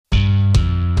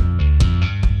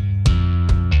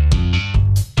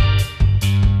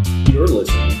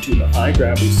to the High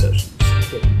Gravity Sessions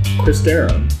with Chris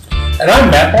Darren. And I'm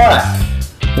Matt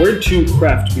Black. We're two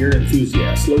craft beer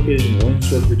enthusiasts located in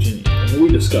Williamsburg, Virginia, and we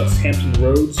discuss Hampton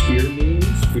Roads beer news,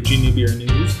 Virginia beer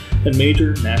news, and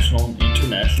major national and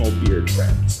international beer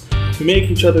trends. We make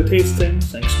each other taste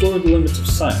things and explore the limits of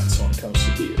science when it comes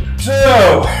to beer.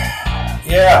 So,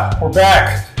 yeah, we're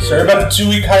back. Sorry about the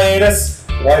 2-week hiatus.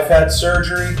 Wife had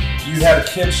surgery. You had a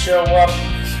kid show up.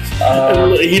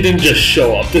 He didn't just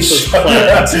show up. This was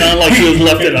planned. It's not like he was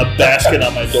left in a basket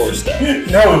on my doorstep.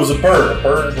 No, it was a bird. A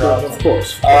bird dropped. Of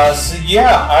course. So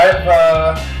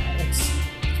yeah, it's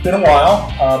been a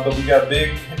while, but we got a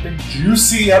big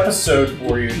juicy episode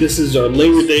for you. This is our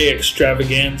Labor Day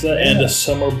extravaganza and a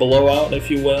summer blowout, if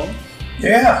you will.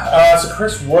 Yeah. So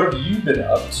Chris, what have you been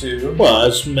up to? Well,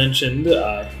 as mentioned,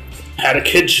 I had a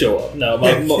kid show up. Now,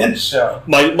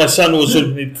 my son was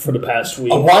with me for the past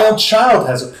week. A wild child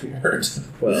has appeared.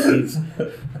 Well,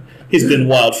 he's been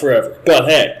wild forever. But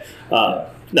hey,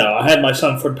 no, I had my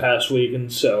son for the past week,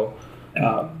 and so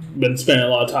been spending a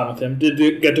lot of time with him.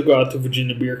 Did get to go out to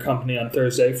Virginia Beer Company on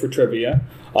Thursday for trivia.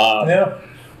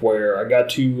 Where I got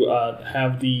to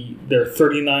have their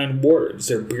 39 words,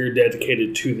 their beer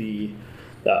dedicated to the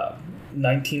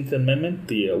 19th Amendment,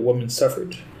 the women's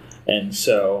suffrage. And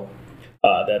so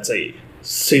that's a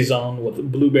Saison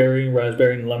with blueberry,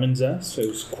 raspberry, and lemon zest. It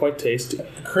was quite tasty.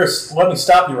 Chris, let me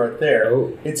stop you right there.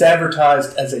 Oh. It's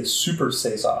advertised as a Super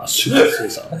Saison. Super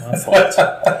Saison, my fault.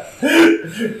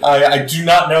 I do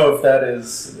not know if that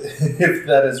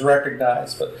is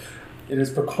recognized, but it is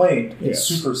proclaimed a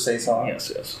Super Saison.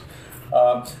 Yes.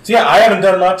 So yeah, I haven't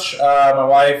done much. My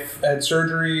wife had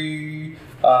surgery.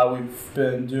 We've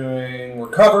been doing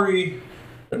recovery.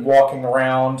 Been walking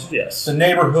around the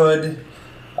neighborhood.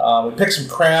 We picked some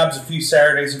crabs a few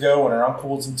Saturdays ago when our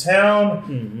uncle was in town.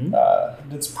 Mm-hmm.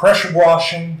 Did some pressure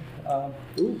washing.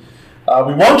 We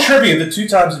won trivia the 2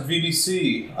 times at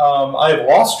VBC. I have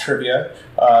lost trivia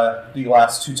the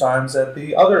last 2 times at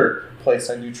the other place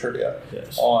I do trivia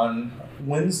on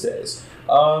Wednesdays.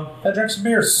 I drank some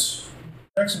beers.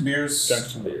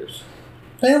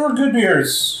 They were good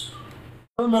beers.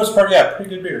 For the most part, pretty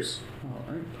good beers. All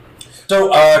right. So,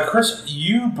 Chris,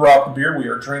 you brought the beer we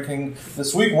are drinking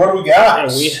this week. What do we got?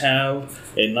 And we have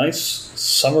a nice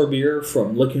summer beer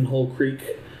from Licking Hole Creek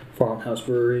Farmhouse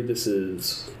Brewery. This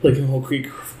is Licking Hole Creek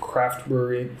Craft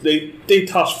Brewery. They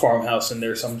toss farmhouse in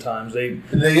there sometimes. It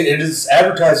is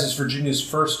advertised as Virginia's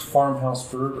first farmhouse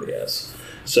brewery. Yes.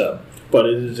 So, but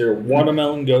it is their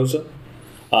watermelon goza.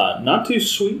 Not too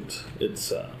sweet.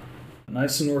 It's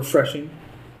nice and refreshing.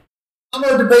 I'm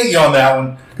going to debate you on that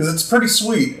one, because it's pretty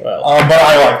sweet. Well, but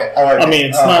I like it. I mean,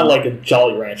 it's not like a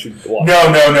Jolly Rancher.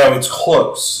 No. It's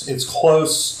close.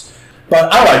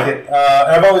 But I like it.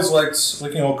 I've always liked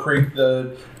Licking Hole Creek.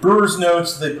 The brewer's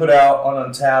notes they put out on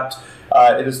Untapped.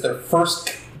 It is their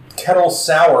first kettle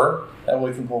sour at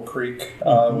Licking Hole Creek,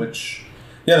 which,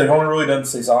 they've only really done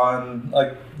Saison.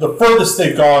 Like, the furthest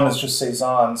they've gone is just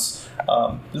Saisons.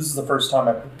 This is the first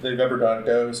time they've ever done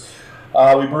goes.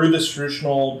 We brew this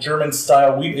traditional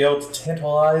German-style wheat ale to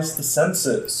tantalize the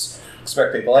senses.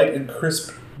 Expect a light and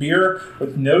crisp beer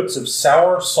with notes of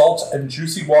sour, salt, and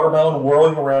juicy watermelon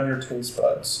whirling around your taste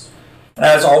buds.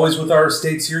 As always with our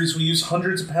estate series, we use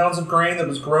hundreds of pounds of grain that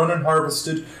was grown and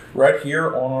harvested right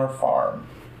here on our farm.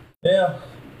 Yeah,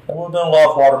 that would have been a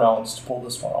lot of watermelons to pull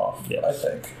this one off, I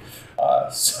think.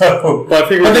 But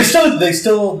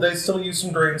they still use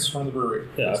some grains from the brewery.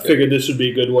 Yeah, I figured this would be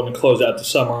a good one to close out the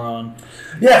summer on.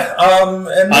 Yeah,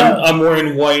 I'm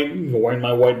wearing white, wearing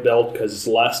my white belt because it's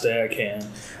the last day I can.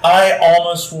 I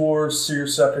almost wore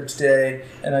Seersucker today,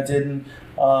 and I didn't.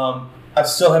 I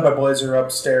still have my blazer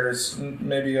upstairs.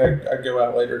 Maybe I go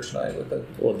out later tonight with it.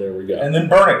 Well, there we go. And then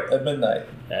burn it at midnight.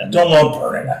 I don't love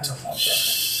burning. Matt.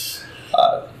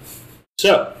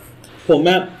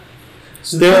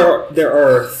 So there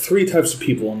are 3 types of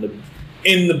people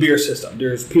in the beer system.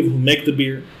 There's people who make the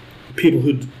beer, the people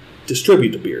who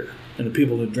distribute the beer, and the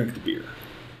people who drink the beer.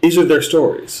 These are their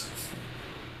stories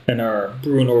in our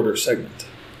Brew and Order segment.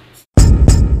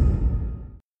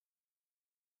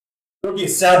 There'll be a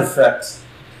sound effect.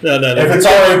 No. If it's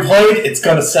already played, it's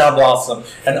going to sound awesome.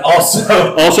 And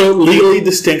also legally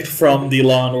distinct from the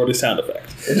Law and Order sound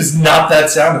effect. It is not that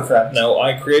sound effect. No,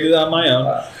 I created it on my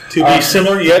own to be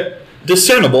similar yet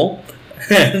discernible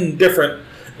and different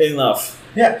enough.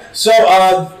 Yeah. So,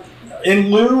 in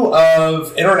lieu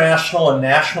of international and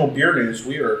national beer news,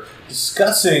 we are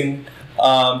discussing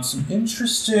some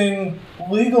interesting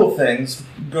legal things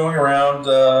going around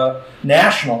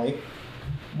nationally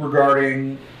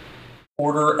regarding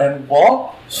order and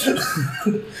law.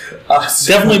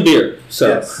 Definitely beer. So.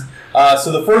 Yes.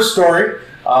 So the first story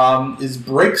is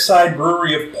Breakside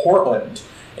Brewery of Portland.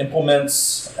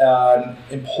 Implements an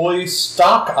employee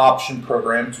stock option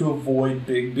program to avoid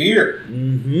big beer.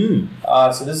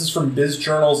 So this is from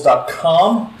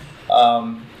bizjournals.com.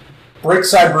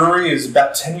 Breakside Brewery is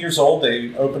about 10 years old.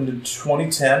 They opened in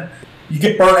 2010. You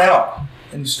get burnt out,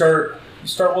 and you start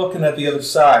looking at the other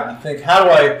side. You think, how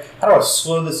do I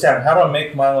slow this down? How do I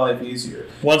make my life easier?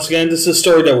 Once again, this is a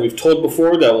story that we've told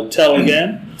before that we'll tell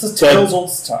again. It's a tale as old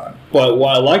as time. But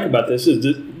what I like about this is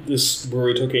this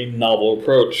brewery took a novel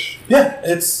approach. Yeah,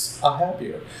 it's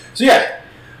happier. So yeah,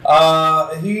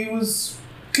 he was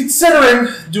considering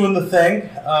doing the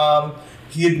thing.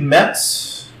 He had met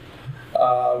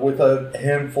with a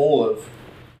handful of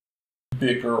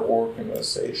bigger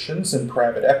organizations and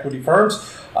private equity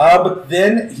firms, but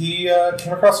then he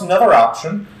came across another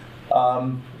option,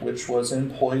 which was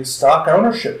an employee stock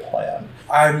ownership plan.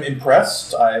 I'm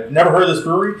impressed. I've never heard of this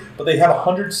brewery, but they have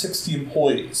 160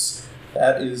 employees.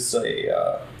 That is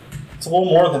it's a little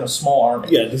more than a small army.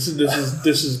 Yeah, this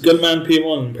is good amount of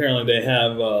people, and apparently they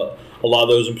have a lot of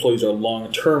those employees are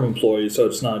long-term employees, so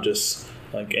it's not just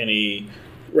like any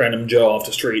random Joe off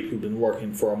the street who's been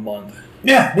working for a month.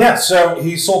 Yeah. So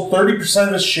he sold 30%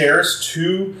 of his shares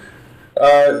to,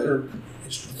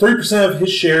 30% of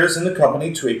his shares in the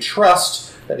company to a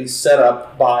trust that he set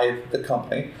up by the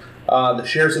company. The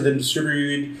shares are then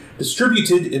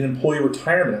distributed in employee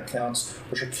retirement accounts,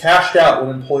 which are cashed out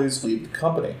when employees leave the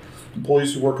company.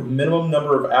 Employees who work a minimum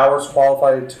number of hours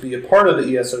qualify to be a part of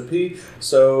the ESOP,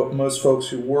 so most folks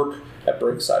who work at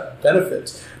Breakside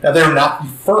benefits. Now, they're not the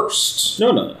first.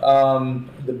 No.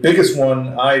 The biggest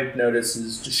one I noticed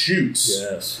is Deschutes,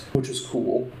 yes, which is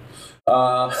cool.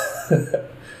 Yeah,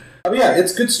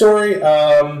 it's a good story.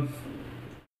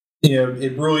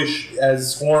 It really,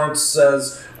 as Lawrence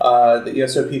says, the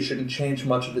ESOP shouldn't change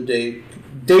much of the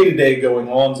day-to-day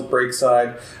going-ons at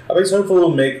Breakside. But hopefully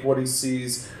it'll make what he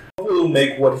sees. Hopefully it'll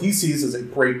make what he sees as a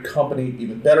great company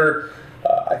even better.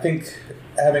 I think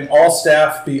having all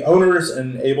staff be owners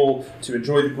and able to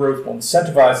enjoy the growth will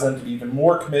incentivize them to be even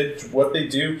more committed to what they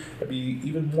do and be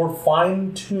even more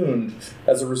fine-tuned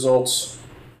as a result.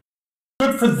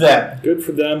 Good for them. Good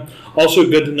for them. Also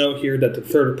good to know here that the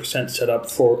 30% set up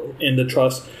in the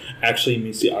trust actually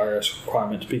meets the IRS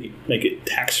requirement to make it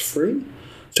tax-free.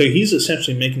 So he's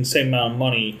essentially making the same amount of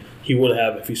money he would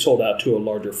have if he sold out to a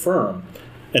larger firm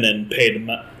and then paid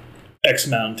X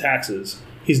amount in taxes.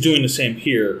 He's doing the same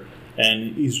here,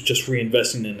 and he's just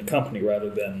reinvesting in the company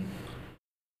rather than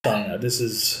selling out. This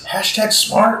is...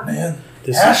 #smart, man.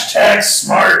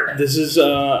 #smart. This is,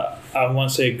 I want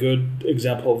to say, a good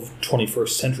example of 21st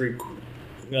century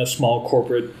small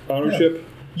corporate ownership. Yeah.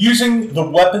 Using the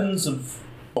weapons of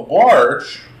the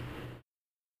large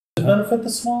to benefit the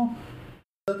small?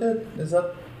 Is that good? Is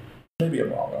that... Maybe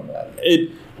I'm wrong on that.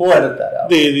 We'll edit that out.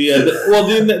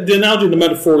 The analogy, the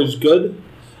metaphor is good.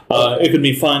 It could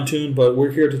be fine-tuned, but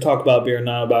we're here to talk about beer,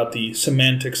 not about the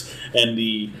semantics and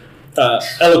the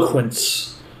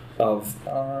eloquence of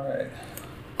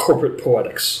corporate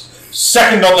poetics.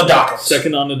 Second on the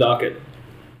docket.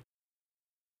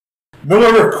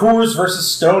 Miller Coors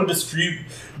versus Stone dispute.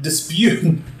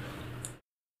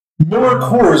 Miller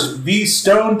Coors v.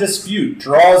 Stone dispute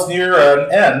draws near an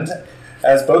end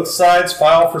as both sides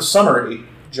file for summary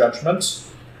judgment.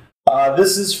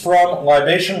 This is from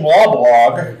Libation Law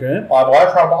Blog. Okay.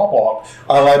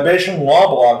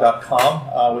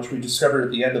 LibationLawBlog.com, which we discovered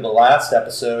at the end of the last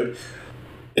episode.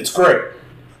 It's great.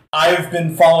 I've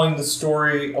been following the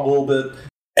story a little bit,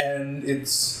 and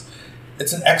it's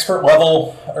an expert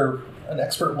level or an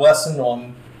expert lesson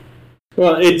on.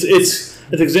 Well, it's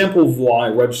an example of why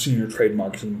registering your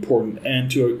trademark is important, and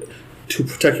to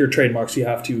protect your trademarks, you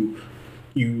have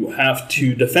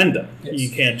to defend them. Yes. You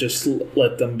can't just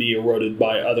let them be eroded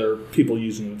by other people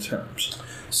using the terms.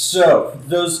 So,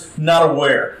 those not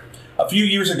aware, a few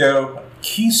years ago,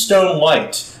 Keystone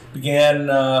Light began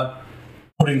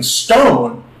putting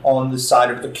stone on the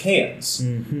side of the cans.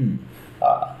 Mm-hmm.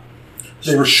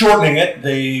 They were shortening it.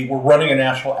 They were running a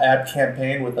national ad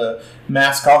campaign with a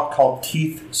mascot called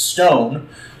Keith Stone.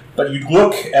 But you'd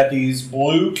look at these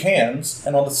blue cans,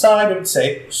 and on the side it would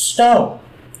say Stone.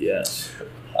 Yes.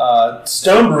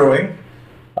 Stone Brewing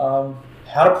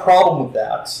had a problem with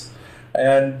that,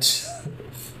 and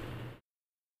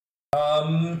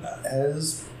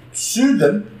has sued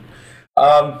them.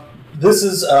 This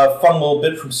is a fun little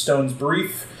bit from Stone's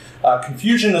brief.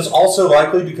 Confusion is also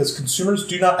likely because consumers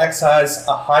do not exercise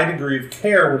a high degree of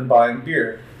care when buying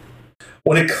beer.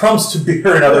 When it comes to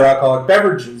beer and other alcoholic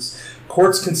beverages,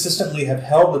 courts consistently have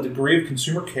held the degree of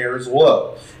consumer care is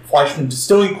low. Fleischmann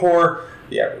Distilling Corp.,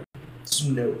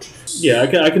 note. Yeah,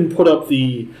 I can put up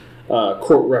the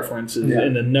court references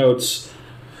in the notes,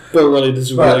 but really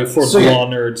this is really for the law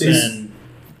nerds and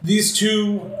these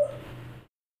two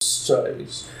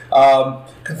studies.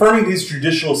 Confirming these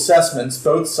judicial assessments,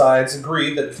 both sides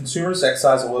agree that consumers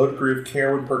exercise a low degree of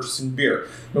care when purchasing beer.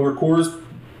 Miller Coors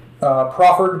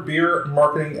proffered beer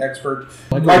marketing expert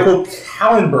Michael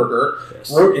Kallenberger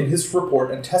wrote in his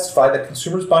report and testified that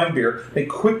consumers buying beer make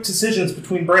quick decisions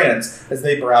between brands as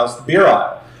they browse the beer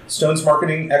aisle. Stone's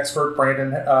marketing expert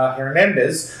Brandon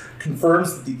Hernandez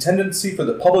confirms that the tendency for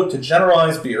the public to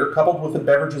generalize beer, coupled with the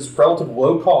beverage's relative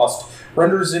low cost,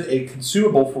 renders it a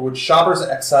consumable for which shoppers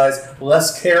exercise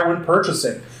less care when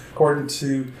purchasing.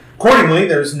 Accordingly,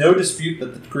 there is no dispute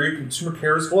that the degree of consumer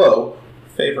care is low,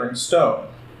 favoring Stone.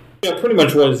 Yeah, pretty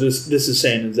much what this is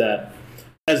saying is that,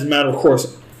 as a matter of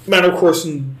course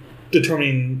in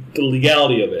determining the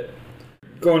legality of it,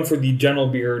 going for the general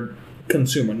beer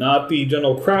consumer, not the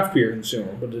general craft beer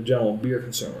consumer, but the general beer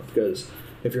consumer. Because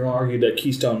if you're going to argue that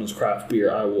Keystone is craft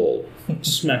beer, I will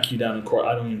smack you down in court.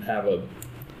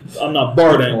 I'm not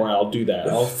barred anywhere. I'll do that.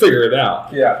 I'll figure it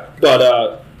out. Yeah.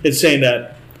 But it's saying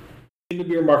that in the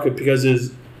beer market, because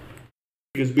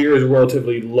beer is a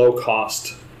relatively low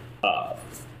cost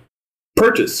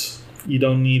purchase, you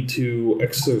don't need to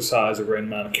exercise a great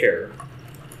amount of care.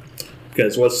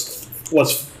 Because what's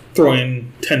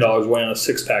throwing $10 away on a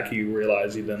 6-pack you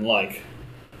realize you didn't like,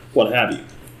 what have you.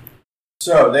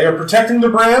 So they are protecting the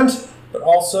brand, but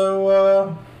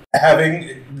also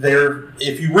having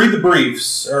if you read the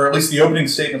briefs, or at least the opening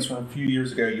statements from a few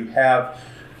years ago, you have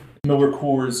Miller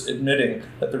Coors admitting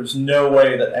that there's no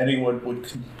way that anyone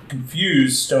would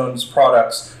confuse Stone's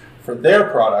products for their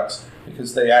products,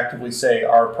 because they actively say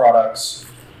our products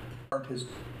aren't as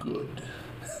good.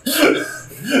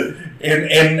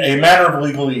 in a matter of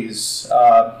legalese.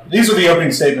 These are the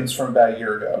opening statements from about a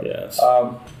year ago. Yes.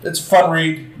 It's a fun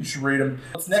read. You should read them.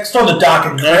 What's next on the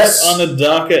docket, Chris? Next on the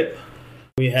docket,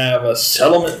 we have a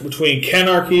settlement between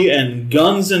Canarchy and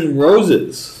Guns N'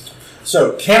 Roses.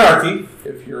 So, Canarchy,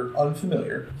 if you're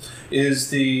unfamiliar, is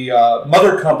the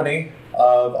mother company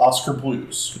of Oscar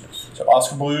Blues. So,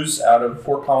 Oscar Blues out of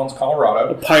Fort Collins, Colorado.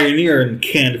 A pioneer in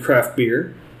canned craft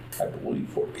beer. I believe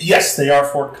yes, they are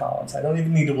Fort Collins. I don't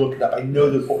even need to look it up. I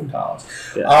know they're Fort Collins.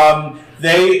 Yeah.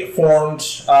 They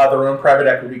formed their own private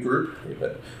equity group.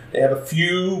 They have a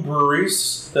few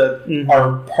breweries that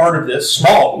are part of this.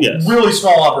 Really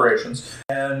small operations.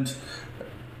 And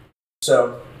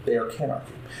so they are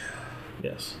Canarchy.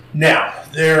 Yes. Now,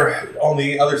 they're on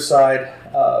the other side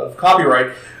of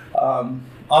copyright.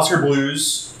 Oscar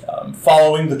Blues,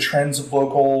 following the trends of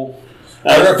local...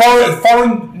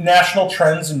 following national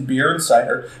trends in beer and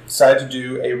cider, decided to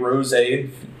do a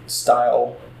rosé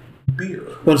style beer.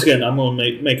 Once again, I'm going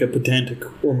to make a pedantic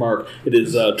remark. It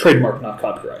is trademark, not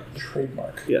copyright.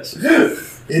 Trademark. Yes.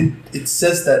 It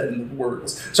says that in the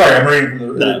words. Sorry, I'm reading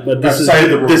from the. But this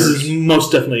is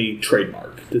most definitely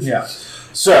trademark.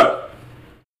 So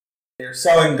they're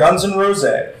selling Guns N'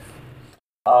 Rosé,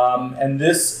 and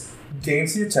this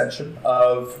gains the attention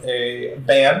of a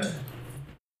band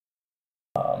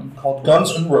called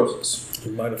Guns N' Roses.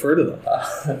 You might have heard of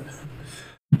them.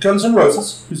 Guns N'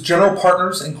 Roses, whose general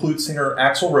partners include singer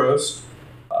Axl Rose,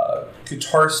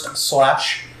 guitarist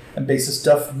Slash, and bassist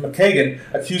Duff McKagan,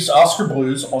 accused Oscar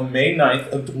Blues on May 9th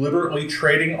of deliberately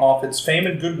trading off its fame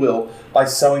and goodwill by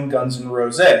selling Guns N'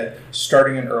 Rosé,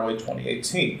 starting in early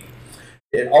 2018.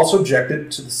 It also objected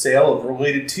to the sale of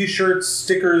related t-shirts,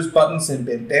 stickers, buttons, and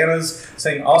bandanas,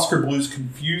 saying Oscar Blues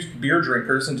confused beer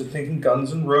drinkers into thinking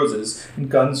Guns N' Roses and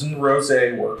Guns N'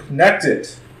 Rosé were connected.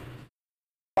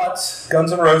 But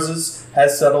Guns N' Roses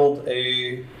has settled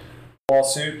a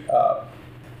lawsuit. I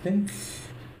think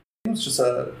it's just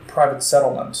a private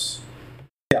settlement.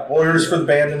 Yeah, lawyers for the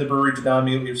band and the brewery did not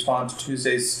immediately respond to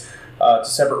Tuesday's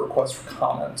separate request for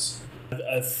comments.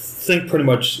 I think pretty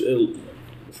much...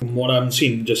 from what I'm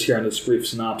seeing just here on this brief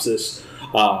synopsis,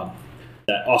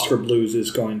 that Oscar Blues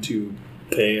is going to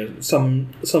pay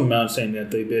some amount, saying that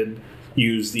they did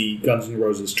use the Guns N'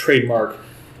 Roses trademark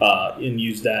and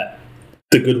use that,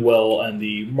 the goodwill and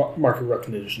the market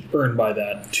recognition earned by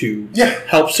that to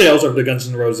help sales of the Guns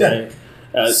N' Roses.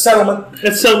 Settlement.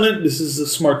 It's settlement. This is a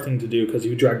smart thing to do because if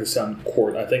you drag this down to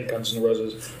court, I think Guns N'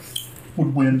 Roses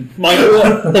would win.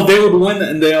 They would win,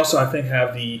 and they also, I think,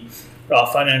 have the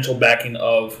financial backing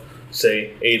of,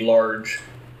 say, a large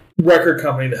record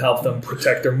company to help them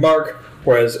protect their mark,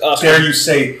 whereas Oscar... Dare you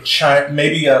say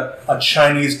maybe a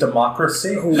Chinese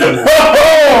democracy? But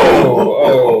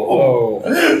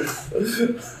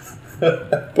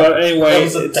anyway, that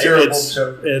was a terrible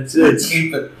joke. It's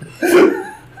keep it.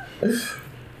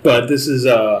 But this is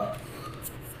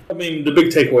I mean, the big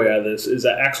takeaway out of this is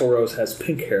that Axl Rose has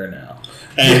pink hair now.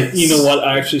 And you know what?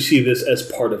 I actually see this as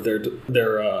part of their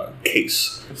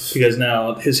case. Because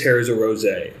now his hair is a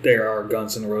rosé. They are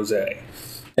Guns N' Rosé.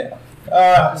 Yeah.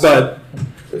 The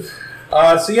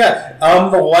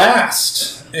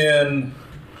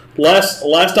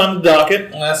last on the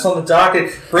docket. Last on the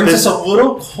docket brings us a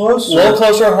little closer. A little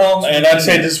closer home. And I'd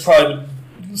say this is probably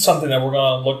something that we're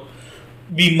going to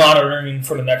be monitoring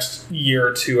for the next year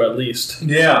or two at least.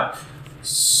 Yeah.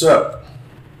 So,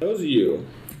 those of you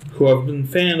who have been a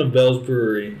fan of Bell's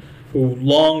Brewery, who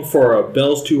long for a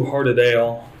Bell's Two Hearted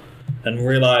Ale, and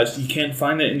realized you can't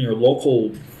find it in your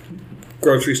local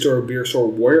grocery store or beer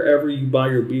store, wherever you buy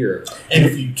your beer. And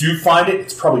if you do find it,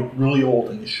 it's probably really old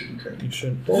and you shouldn't drink it. You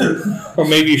shouldn't. Or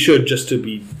maybe you should, just to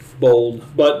be bold.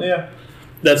 But yeah.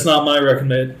 That's not my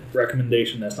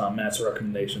recommendation. That's not Matt's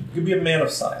recommendation. You could be a man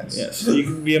of science. Yes, you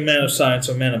can be a man of science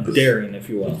or a man of daring, if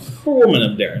you will. Or a woman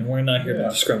of daring. We're not here to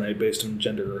discriminate based on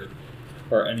gender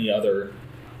or any other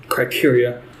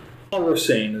criteria. All we're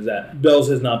saying is that Bell's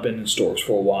has not been in stores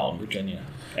for a while in Virginia.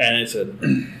 And it's a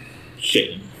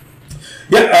shame.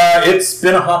 Yeah, it's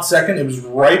been a hot second. It was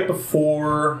right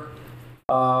before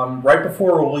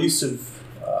release of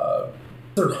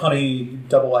their Honey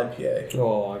Double IPA.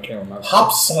 Oh, I can't remember.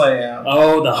 Hop Slam.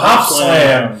 Oh, the Hop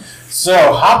Slam. So,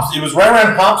 it was right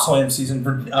around Hop Slam season.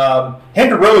 For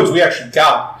Hampton Roads, we actually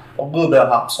got a little bit of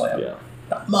Hop Slam. Yeah.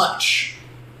 Not much,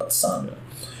 but some. Yeah.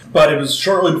 But it was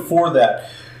shortly before that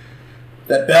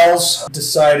Bell's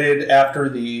decided, after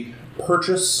the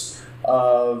purchase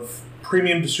of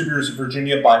Premium Distributors of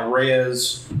Virginia by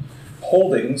Reyes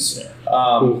Holdings.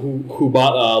 Yeah. Who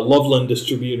bought Loveland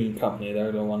Distributing Company.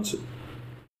 They're the ones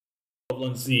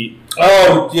Loveland's the...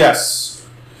 Oh, yes.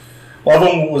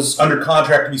 Loveland was under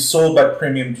contract to be sold by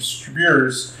Premium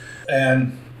Distributors.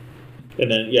 And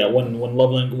then, when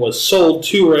Loveland was sold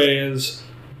to Reyes,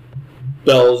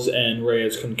 Bell's and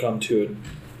Reyes can come to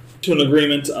an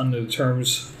agreement under the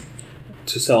terms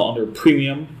to sell under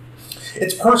Premium.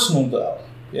 It's personal, though.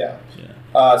 Yeah.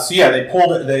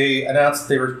 They announced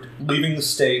they were leaving the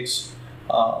state.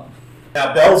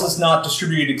 Now, Bell's is not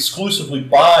distributed exclusively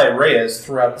by Reyes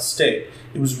throughout the state.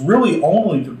 It was really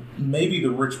only maybe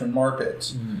the Richmond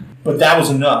market. But that was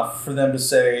enough for them to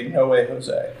say, no way,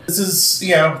 Jose. This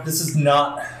is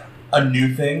not a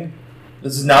new thing.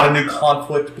 This is not a new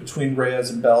conflict between Reyes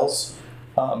and Bell's.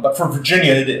 But for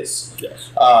Virginia, it is.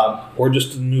 Yes. Or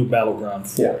just a new battleground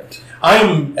for it.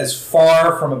 I'm as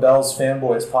far from a Bell's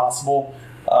fanboy as possible.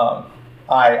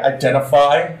 I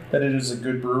identify that it is a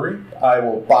good brewery. I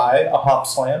will buy a Hop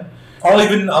Slam. I'll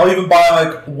even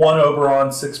buy one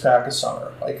Oberon 6-pack a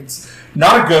summer. It's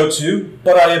not a go-to,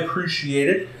 but I appreciate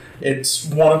it. It's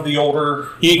one of the older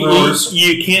brewers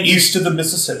east of the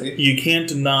Mississippi. You can't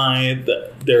deny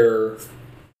their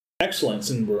excellence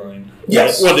in brewing.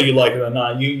 Yes. Whether you like it or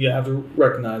not, you have to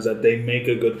recognize that they make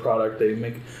a good product.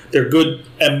 They're good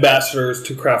ambassadors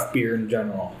to craft beer in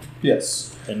general. Yes.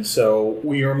 And so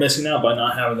we are missing out by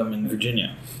not having them in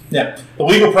Virginia. Yeah. The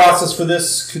legal process for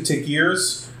this could take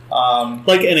years.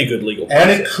 Like any good legal process.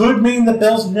 And it could mean that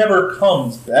Bell's never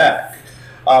comes back.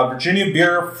 Virginia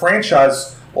beer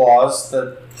franchise laws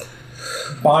that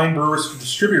bind brewers to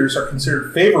distributors are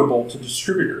considered favorable to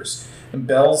distributors. And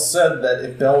Bell's said that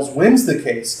if Bell's wins the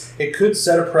case, it could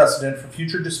set a precedent for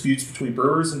future disputes between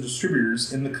brewers and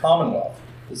distributors in the Commonwealth.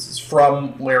 This is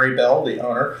from Larry Bell, the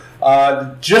owner.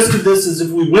 The gist of this is,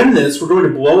 if we win this, we're going to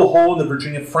blow a hole in the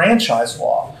Virginia franchise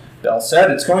law. Bell said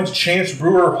it's going to change the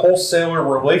brewer-wholesaler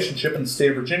relationship in the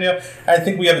state of Virginia, and I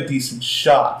think we have a decent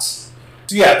shot. So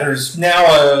there's now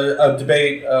a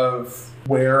debate of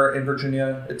where in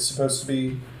Virginia it's supposed to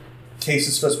be, case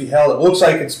is supposed to be held. It looks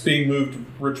like it's being moved to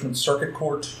Richmond Circuit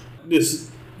Court.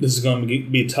 This is going to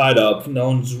be tied up. No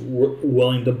one's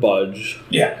willing to budge.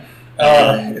 Yeah.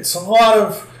 It's a lot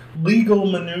of legal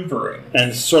maneuvering. And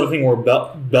it's the sort of thing where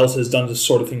Bell's has done this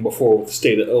sort of thing before with the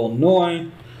state of Illinois.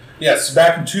 Yes,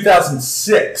 back in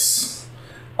 2006,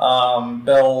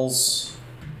 Bell's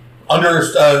under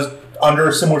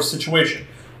a similar situation.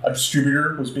 A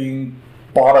distributor was being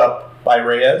bought up by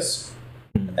Reyes,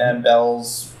 and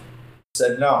Bell's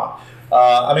said no.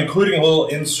 I'm including a little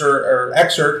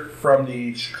excerpt from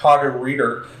the Chicago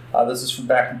Reader. This is from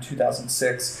back in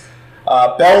 2006.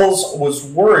 Bell's was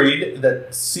worried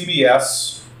that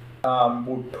CBS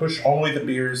would push only the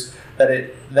beers that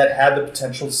had the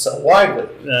potential to sell widely.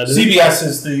 CBS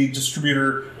is the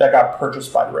distributor that got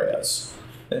purchased by Reyes.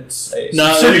 It's a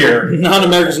subsidiary. Not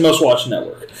America's Most Watched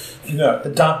Network. No, the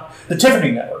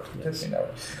Tiffany Network. The Tiffany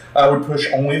Network would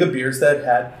push only the beers that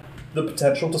had the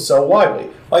potential to sell widely,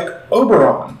 like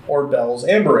Oberon or Bell's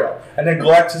Amber Ale, and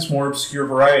neglect his more obscure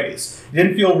varieties. He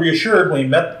didn't feel reassured when he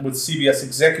met with CBS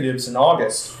executives in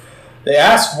August. They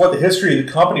asked what the history of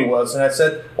the company was, and I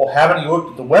said, well, haven't you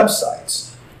looked at the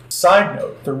websites? Side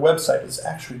note, their website is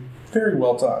actually very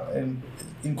well done and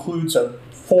includes a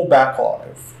full backlog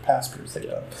of past beers they've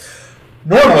done.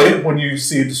 Normally, when you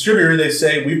see a distributor, they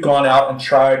say, we've gone out and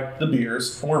tried the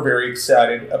beers, and we're very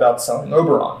excited about selling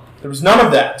Oberon. There was none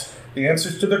of that. The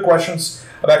answers to their questions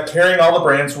about carrying all the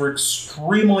brands were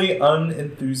extremely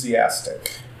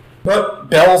unenthusiastic. But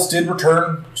Bell's did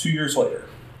return 2 years later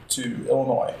to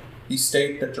Illinois, the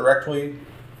state that directly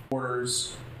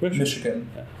borders Michigan,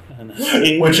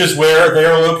 which is where they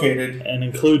are located, and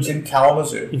includes in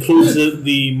Kalamazoo. Includes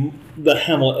the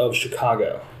hamlet of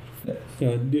Chicago,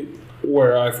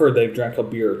 where I've heard they've drank a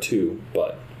beer or two,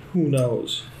 but who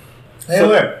knows?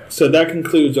 Anyway, so that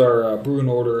concludes our Brew and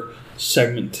Order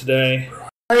segment today.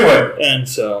 Anyway, and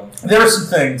so there are some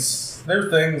things.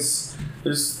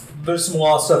 There's some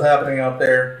law stuff happening out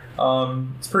there.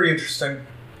 It's pretty interesting.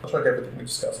 Much like everything we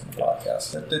discuss on the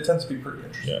podcast. It tends to be pretty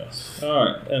interesting. Yes. All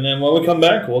right. And then when we come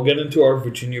back, we'll get into our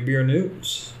Virginia beer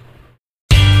news.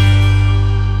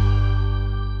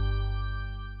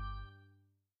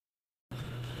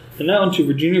 And now into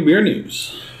Virginia beer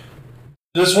news.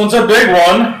 This one's a big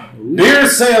one. Ooh. Beer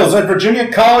sales at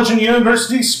Virginia College and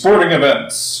University sporting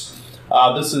events.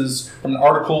 This is from an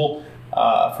article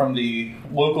from the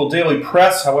local daily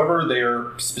press. However, they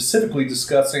are specifically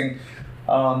discussing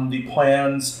the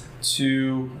plans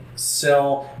to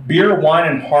sell beer, wine,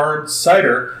 and hard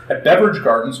cider at beverage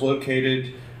gardens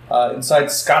located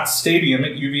inside Scott Stadium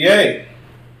at UVA.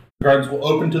 The gardens will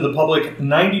open to the public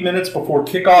 90 minutes before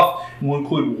kickoff and will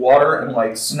include water and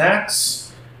light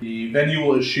snacks. The venue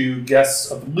will issue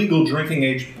guests of legal drinking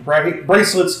age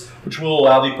bracelets, which will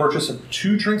allow the purchase of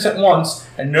 2 drinks at once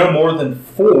and no more than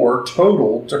 4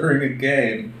 total during a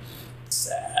game.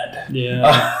 Sad.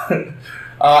 Yeah.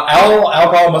 All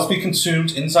alcohol must be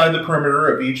consumed inside the perimeter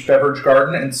of each beverage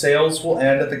garden, and sales will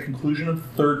end at the conclusion of the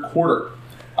third quarter.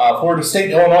 Florida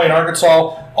State, Illinois, and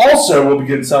Arkansas also will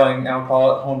begin selling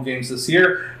alcohol at home games this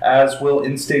year, as will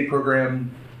in-state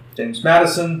program James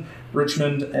Madison,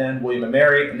 Richmond, and William &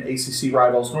 Mary, and ACC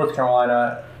rivals North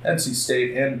Carolina, NC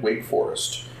State, and Wake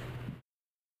Forest.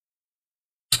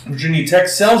 Virginia Tech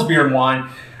sells beer and wine.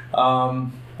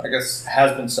 I guess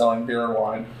has been selling beer and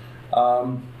wine.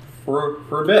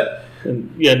 For a bit.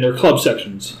 And their club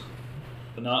sections,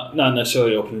 but not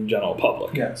necessarily open to the general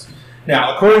public. Yes.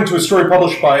 Now, according to a story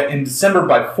published in December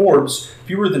by Forbes,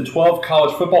 fewer than 12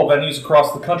 college football venues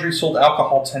across the country sold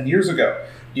alcohol 10 years ago.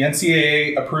 The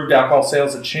NCAA approved alcohol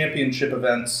sales at championship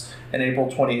events in April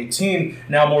 2018.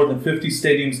 Now more than 50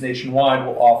 stadiums nationwide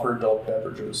will offer adult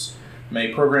beverages.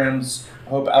 Many programs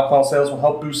hope alcohol sales will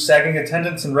help boost sagging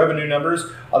attendance and revenue numbers.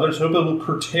 Others hope it will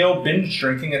curtail binge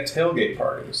drinking at tailgate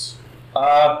parties.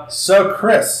 So,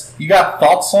 Chris, you got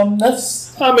thoughts on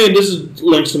this? I mean, this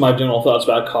links to my general thoughts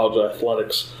about college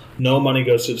athletics. No money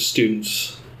goes to the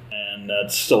students, and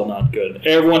that's still not good.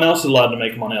 Everyone else is allowed to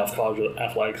make money off college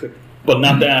athletics, but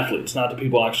not the athletes, not the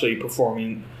people actually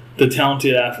performing, the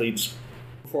talented athletes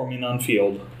performing on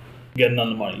field, getting on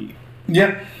the money.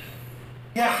 Yeah.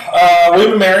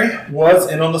 William & Mary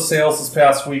was in on the sales this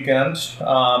past weekend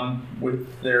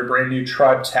with their brand new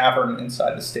Tribe Tavern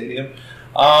inside the stadium.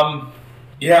 I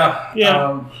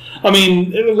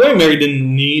mean, William & Mary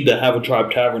didn't need to have a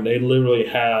Tribe Tavern. They literally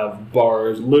have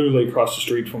bars literally across the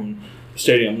street from the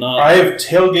stadium. I have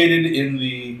tailgated in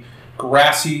the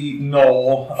grassy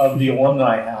knoll of the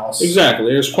alumni house.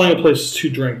 Exactly. There's plenty of places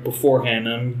to drink beforehand.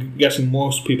 I'm guessing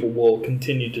most people will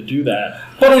continue to do that.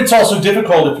 But it's also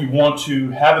difficult if you want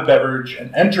to have a beverage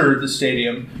and enter the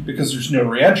stadium because there's no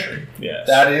re-entry. Yes.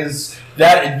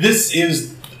 This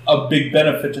is a big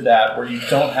benefit to that, where you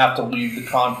don't have to leave the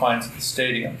confines of the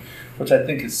stadium, which I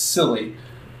think is silly.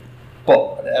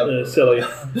 But whatever. Silly.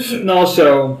 And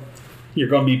also, you're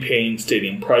going to be paying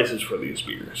stadium prices for these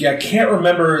beers. Yeah, I can't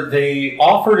remember. They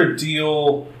offered a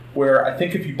deal where I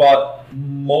think if you bought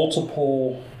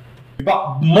multiples,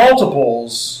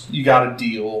 you got a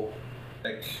deal.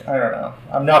 Like, I don't know.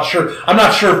 I'm not sure if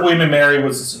William & Mary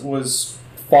was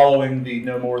following the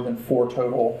no more than 4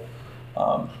 total.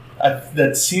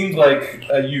 That seemed like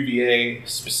a UVA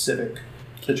specific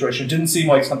situation. It didn't seem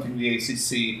like something the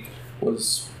ACC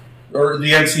was, or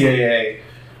the NCAA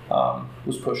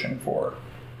was pushing for.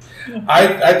 Yeah.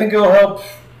 I think it'll help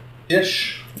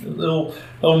ish. It'll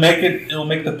make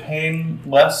the pain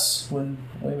less when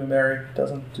William & Mary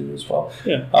doesn't do as well.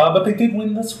 Yeah. But they did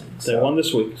win this week. They won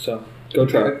this week, so Go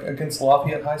try. Against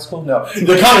Lafayette High School? No. It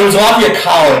was Lafayette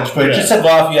College, but it just said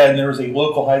Lafayette, and there was a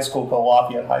local high school called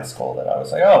Lafayette High School that I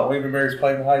was like, oh, William & Mary's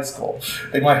playing in high school.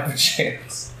 They might have a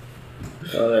chance.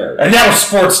 Oh, there. And now we're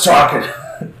sports talking.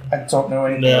 I don't know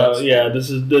anything else. Yeah, this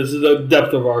is the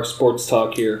depth of our sports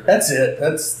talk here. That's it.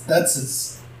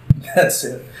 That's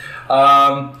it.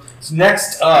 So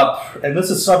next up, and this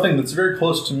is something that's very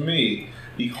close to me,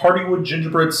 the Hardywood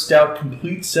Gingerbread Stout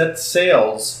Complete Set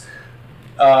sales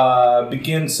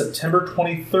begin September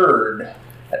 23rd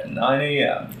at 9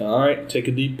 a.m. All right, take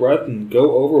a deep breath and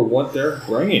go over what they're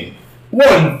bringing.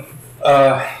 One,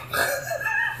 I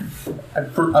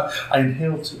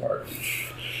inhaled too hard.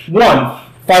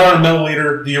 500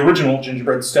 milliliter, the original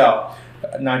gingerbread stout,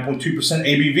 9.2%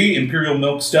 ABV, Imperial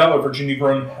Milk Stout of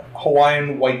Virginia-grown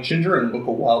Hawaiian white ginger and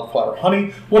local wildflower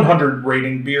honey, 100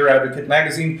 rating Beer Advocate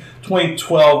Magazine,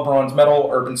 2012 bronze medal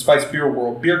Urban Spice Beer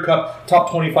World Beer Cup, top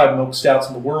 25 milk stouts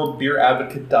in the world,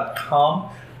 beeradvocate.com.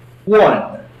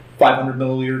 500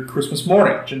 milliliter Christmas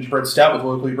Morning gingerbread stout with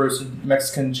locally roasted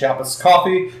Mexican Chiapas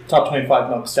coffee, top 25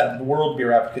 milk stout in the world,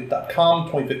 beeradvocate.com,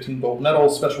 2015 gold medal,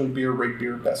 specialty beer, rate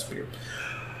beer, best beer.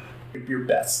 Rate beer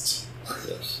best.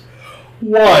 Yes.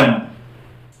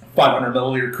 500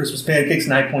 milliliter Christmas pancakes,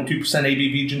 9.2%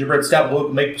 ABV gingerbread stout with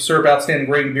local maple syrup, outstanding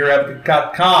rating,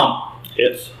 beeradvocate.com.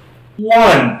 Yes.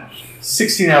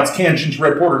 16-ounce canned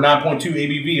gingerbread porter, 9.2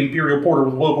 ABV Imperial Porter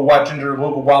with local white ginger,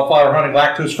 local wildflower honey,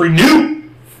 lactose-free, new.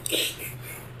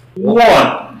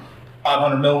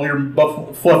 500 milliliter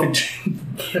Buffalo Fluffy.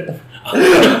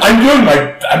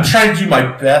 I'm trying to do my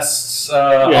best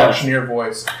auctioneer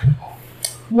voice.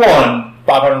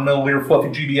 500 milliliter Fluffy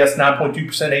GBS, 9.2%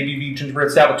 ABV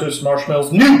gingerbread stout with toasted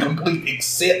marshmallows, new complete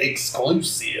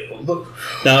exclusive.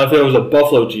 Now, if it was a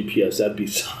Buffalo GPS, that'd be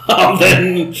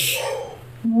something.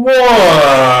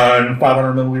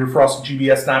 500 milliliter Frosted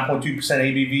GBS, 9.2%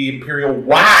 ABV Imperial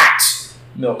White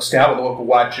Milk Stout with local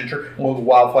white ginger and local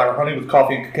wildflower honey with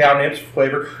coffee and cacao nibs for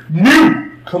flavor.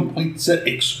 New complete set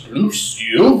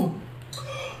exclusive.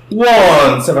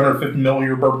 750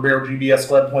 milliliter Bourbon Barrel GBS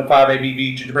 11.5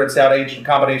 ABV gingerbread stout aged in a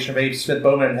combination of aged Smith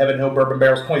Bowman and Heaven Hill Bourbon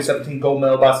Barrels 2017 gold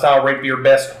medal by style rate beer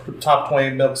best top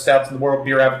 20 milk stouts in the world,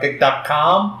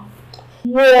 beeradvocate.com.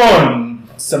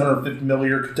 750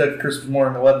 milliliter Kentucky Christmas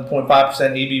Morning 11.5%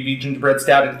 ABV gingerbread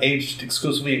stout aged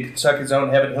exclusively in Kentucky's own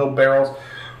Heaven Hill barrels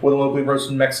with a locally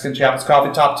roasted Mexican Chiapas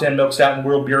coffee, top 10 milk stout in the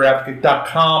world,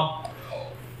 beeradvocate.com.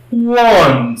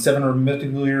 750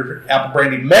 milliliter Apple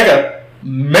Brandy Mega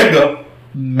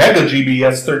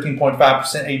GBS 13.5%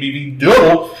 ABV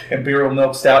double Imperial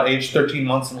Milk Stout aged 13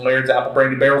 months in Laird's Apple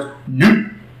Brandy barrels, new.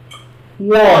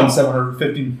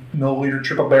 750 milliliter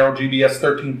Triple Barrel GBS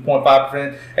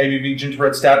 13.5% ABV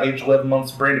gingerbread stout aged 11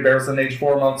 months in brandy barrels and aged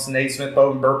 4 months in A. Smith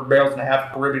Bowman bourbon barrels and a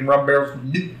half Caribbean rum barrels,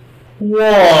 new.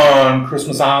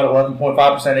 Christmas Island 11.5%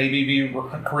 ABV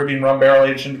Caribbean rum barrel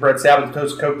aged gingerbread stout with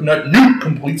toasted coconut, new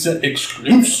complete set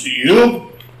exclusive.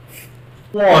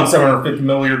 750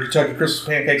 milliliter Kentucky Christmas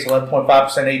pancakes, 11.5%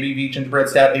 ABV gingerbread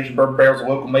stout aged bourbon barrels of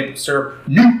local maple syrup,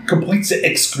 new complete set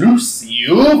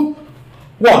exclusive.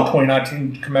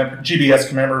 2019 GBS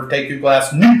commemorative take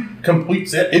glass, new complete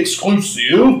set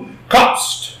exclusive.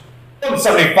 Cost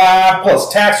 $175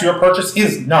 plus tax. Your purchase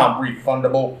is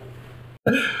non-refundable.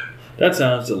 That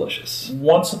sounds delicious.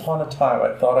 Once upon a time,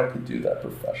 I thought I could do that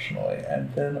professionally,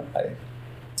 and then I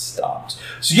stopped.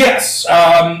 So yes,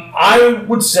 I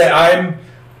would say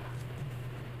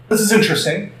this is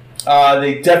interesting.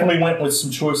 They definitely went with some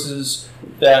choices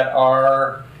that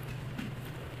are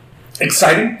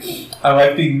exciting. I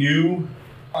like the new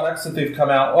products that they've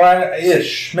come out. Well,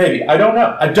 maybe. I don't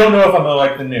know. I don't know if I'm going to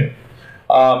like the new.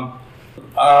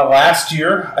 Last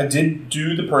year, I did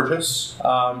do the purchase.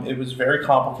 It was very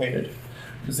complicated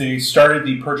because they started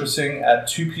the purchasing at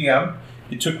 2 p.m.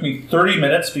 It took me 30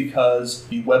 minutes because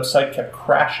the website kept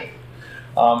crashing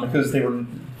because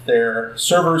their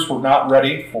servers were not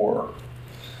ready for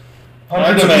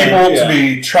hundreds of people to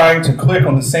be trying to click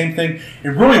on the same thing. It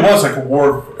really was like a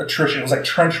war of attrition. It was like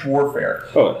trench warfare.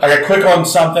 Oh. Like I click on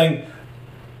something,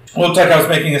 looked like I was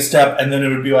making a step, and then it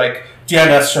would be like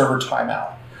DNS server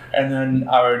timeout. And then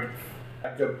I'd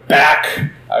go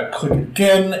back, I'd click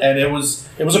again, and it was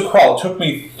a crawl. It took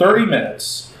me 30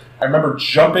 minutes. I remember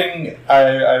jumping,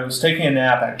 I was taking a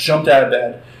nap, I jumped out of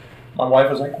bed. My wife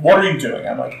was like, "What are you doing?"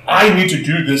 I'm like, "I need to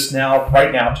do this now,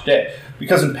 right now, today."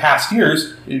 Because in past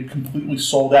years, it completely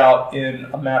sold out in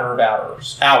a matter of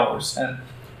hours. And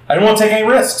I didn't want to take any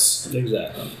risks.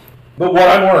 Exactly. But what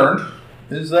I learned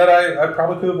is that I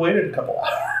probably could have waited a couple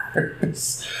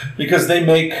hours. Because they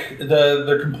make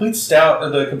the complete stout,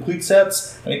 the complete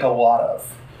sets, they make a lot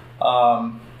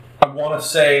of. want to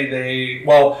say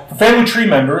for Family Tree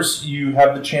members, you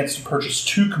have the chance to purchase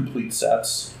 2 complete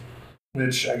sets,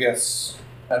 which I guess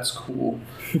that's cool.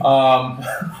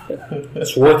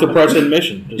 It's worth the price of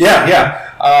admission.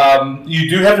 Yeah. You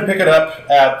do have to pick it up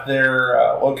at their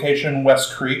location in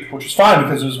West Creek, which is fine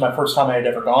because it was my first time I had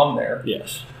ever gone there.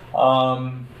 Yes.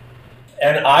 And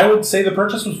I would say the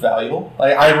purchase was valuable.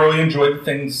 I really enjoyed the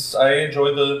things. I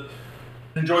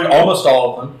enjoyed almost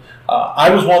all of them. I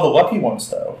was one of the lucky ones,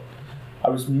 though. I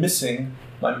was missing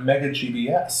my Mega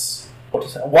GBS.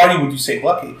 Why would you say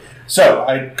lucky? So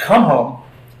I'd come home.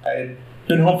 I had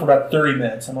been home for about 30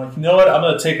 minutes. I'm like, you know what? I'm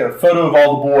going to take a photo of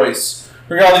all the boys.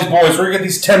 We got all these boys. We're going to get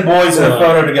these 10 boys in a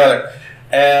photo together.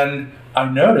 And I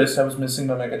noticed I was missing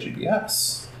my Mega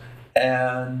GBS.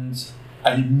 And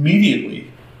I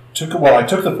immediately took the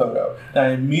photo. And I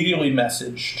immediately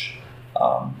messaged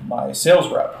my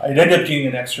sales rep. I ended up getting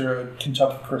an extra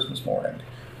Kentucky Christmas morning,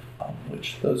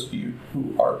 which those of you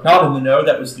who are not in the know,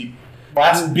 that was the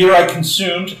last beer I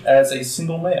consumed as a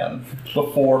single man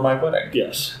before my wedding.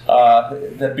 Yes.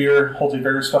 That beer holds a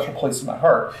very special place in my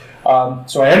heart.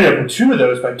 So I ended up with 2 of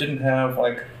those, but I didn't have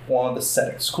one of the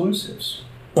set exclusives.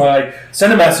 So I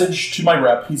sent a message to my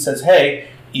rep. He says, hey,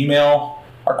 email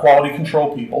our quality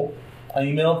control people. I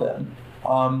emailed them.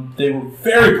 They were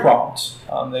very prompt.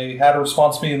 They had a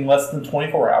response to me in less than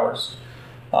 24 hours.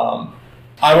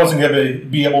 I wasn't going to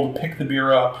be able to pick the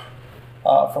beer up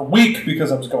for a week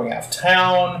because I was going out of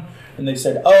town. And they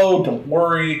said, oh, don't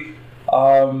worry.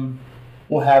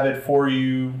 We'll have it for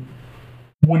you.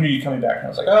 When are you coming back? And I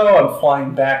was like, oh, I'm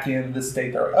flying back in this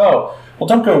date. They're like, oh, well,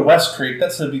 don't go to West Creek.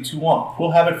 That's going to be too long.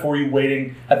 We'll have it for you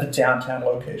waiting at the downtown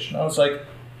location. I was like,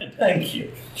 thank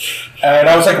you. And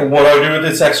I was like, what do I do with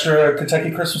this extra Kentucky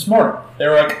Christmas morning? They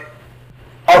were like,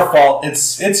 our fault.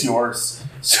 It's yours.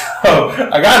 So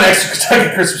I got an extra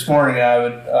Kentucky Christmas morning out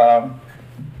of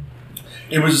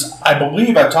it. It was, I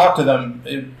believe, I talked to them.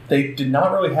 They did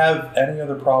not really have any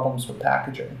other problems with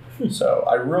packaging. So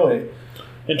I really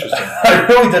did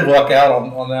luck out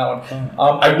on that one.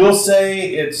 I will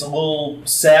say it's a little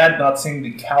sad not seeing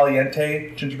the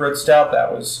Caliente gingerbread stout.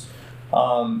 That was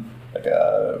like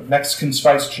a Mexican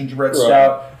spiced gingerbread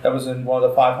stout that was in one of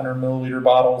the 500 milliliter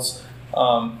bottles.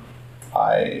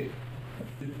 It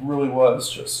really was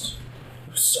just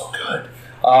so good.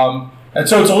 And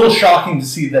so it's a little shocking to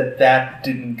see that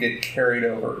didn't get carried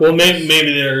over. Well,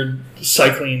 maybe they're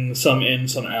cycling some in,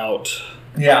 some out.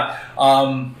 Yeah.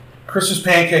 Christmas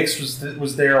Pancakes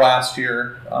was there last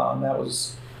year.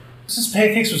 Christmas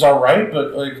Pancakes was all right,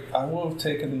 but I would have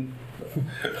taken.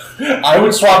 I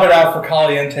would swap it out for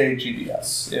Caliente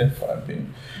GBS if I'm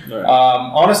being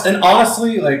honest. And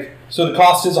honestly, so the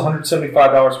cost is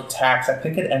 $175 with tax. I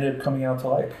think it ended up coming out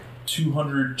to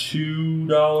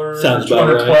 $202, Sounds about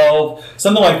 $212, right.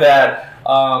 Something like that.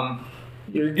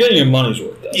 You're getting your money's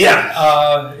worth.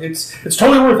 Yeah, it's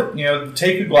totally worth it. The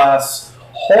Teku glass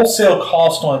wholesale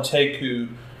cost on a Teku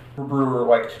for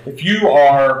brewer. If you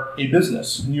are a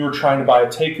business and you are trying to buy a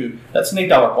Teku, that's an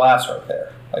 $8 glass right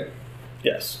there.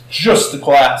 Yes, just the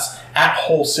glass at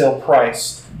wholesale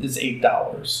price is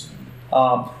 $8.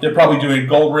 They're probably doing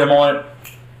gold rim on it.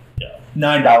 Yeah,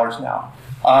 $9 now.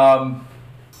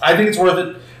 I think it's worth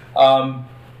it.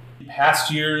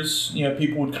 Past years,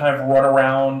 people would kind of run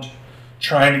around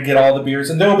trying to get all the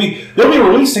beers, and they'll be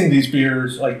releasing these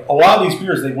beers. A lot of these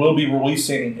beers, they will be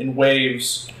releasing in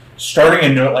waves, starting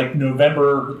in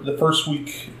November, the first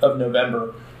week of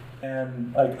November.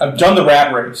 And I've done the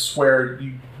rat race where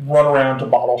you run around to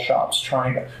bottle shops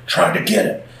trying to get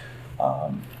it.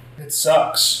 It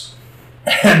sucks,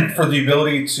 and for the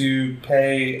ability to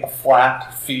pay a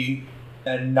flat fee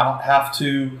and not have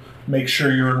to make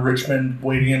sure you're in Richmond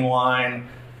waiting in line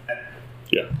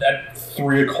at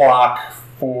 3 o'clock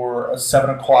for a 7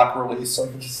 o'clock release.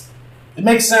 It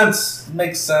makes sense. It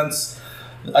makes sense.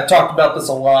 I talked about this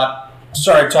a lot.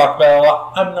 Sorry I talked about it a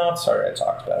lot. I'm not sorry I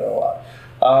talked about it a lot.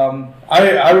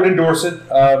 I would endorse it.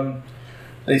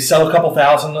 They sell a couple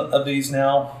thousand of these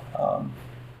now.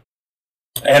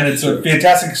 And it's a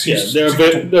fantastic excuse. Yeah,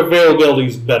 their availability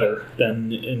is better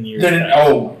than in years past.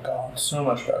 Oh my god, so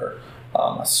much better.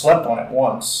 I slept on it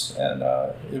once, and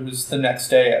it was the next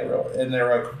day. And they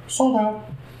were sold out.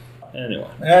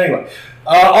 Anyway.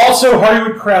 Also,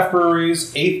 Hardywood Craft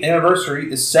Brewery's 8th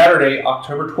anniversary is Saturday,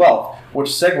 October 12th, which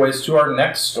segues to our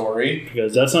next story.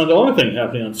 Because that's not the only thing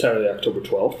happening on Saturday, October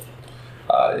 12th.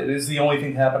 It is the only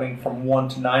thing happening from 1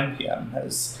 to 9 p.m.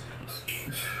 as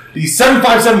the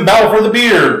 757 Battle for the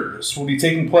Beers will be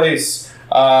taking place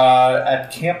at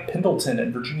Camp Pendleton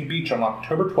in Virginia Beach on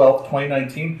October 12th,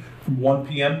 2019 from 1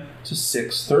 p.m. to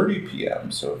 6:30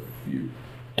 p.m. So if you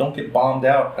don't get bombed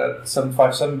out at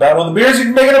 757 Battle of the Beers. You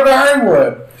can make it up to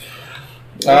Ironwood.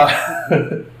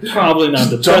 Probably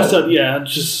not the best.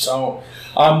 Just don't.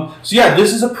 So yeah,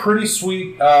 this is a pretty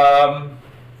sweet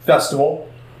festival.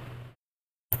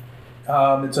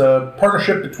 It's a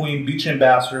partnership between Beach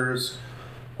Ambassadors,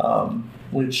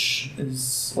 which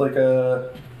is like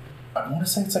I want to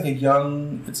say it's like a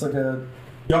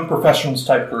young professionals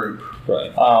type group.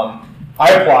 right.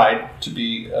 I applied to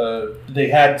be. They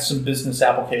had some business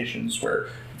applications where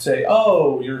it'd say,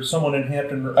 "Oh, you're someone in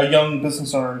Hampton, a young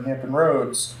business owner in Hampton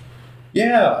Roads.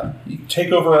 Yeah, you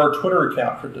take over our Twitter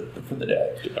account for the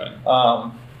day."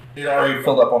 Right. They'd already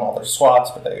filled up on all their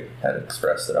slots, but they had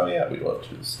expressed that, "Oh yeah, we'd love to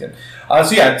do this again."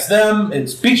 So yeah, it's them.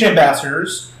 It's Beach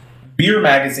Ambassadors, Beer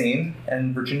Magazine,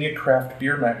 and Virginia Craft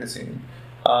Beer Magazine.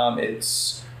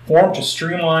 It's formed to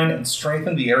streamline and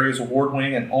strengthen the area's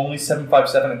award-winning and only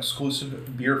 757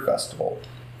 exclusive beer festival.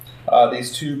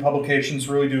 These two publications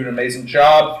really do an amazing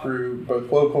job through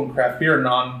both local and craft beer and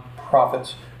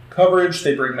non-profit coverage.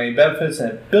 They bring many benefits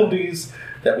and abilities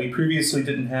that we previously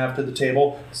didn't have to the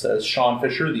table, says Sean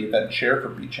Fisher, the event chair for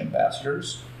Beach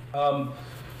Ambassadors.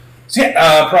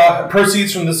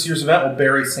 Proceeds from this year's event will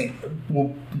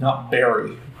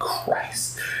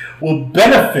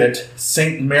benefit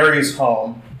St. Mary's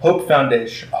Home, Hope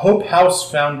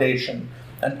House Foundation,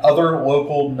 and other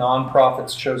local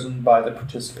nonprofits chosen by the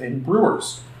participating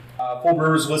brewers. Full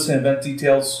brewers list and event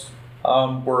details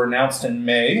were announced in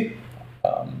May.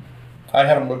 I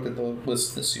haven't looked at the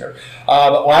list this year.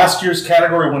 But last year's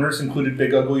category winners included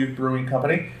Big Ugly Brewing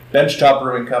Company, Benchtop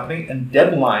Brewing Company, and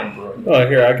Deadline Brewing Company.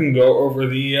 Here, I can go over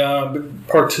the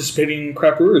participating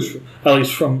craft brewers, at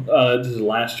least from, this is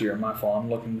last year, my fault. I'm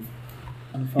looking.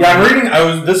 Yeah, I'm reading.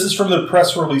 This is from the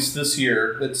press release this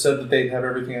year that said that they'd have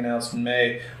everything announced in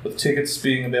May, with tickets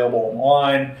being available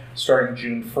online starting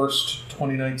June 1st,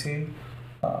 2019.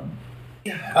 In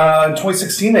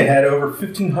 2016, they had over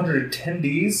 1,500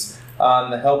 attendees.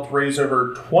 They helped raise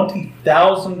over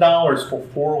 $20,000 for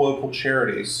 4 local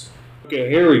charities. Okay,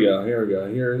 here we go.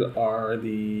 Here are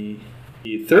the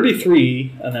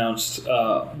 33 announced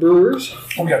brewers.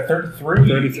 Oh, we got 33?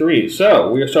 33.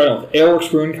 So, we are starting with Aleworks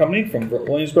Brewing Company from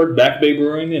Williamsburg, Back Bay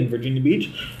Brewing in Virginia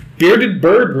Beach, Bearded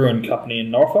Bird Brewing Company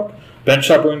in Norfolk,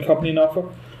 Benchtop Brewing Company in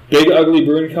Norfolk, Big Ugly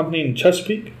Brewing Company in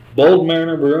Chesapeake, Bold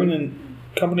Mariner Brewing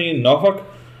Company in Norfolk,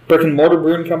 Brick and Mortar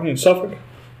Brewing Company in Suffolk,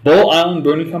 Bull Island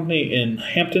Brewing Company in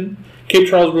Hampton, Cape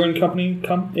Charles Brewing Company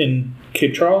in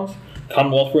Cape Charles,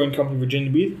 Commonwealth Brewing Company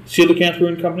Virginia Beach, Coelacanth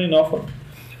Brewing Company in Norfolk,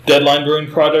 Deadline Brewing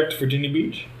Project Virginia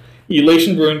Beach,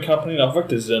 Elation Brewing Company in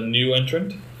Norfolk is a new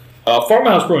entrant,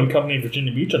 Farmhouse Brewing Company in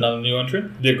Virginia Beach, another new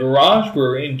entrant, The Garage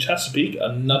Brewery in Chesapeake,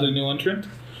 another new entrant,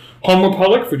 Home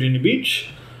Republic Virginia Beach,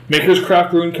 Maker's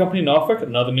Craft Brewing Company in Norfolk,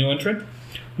 another new entrant,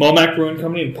 Momac Brewing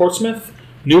Company in Portsmouth,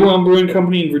 New Realm Brewing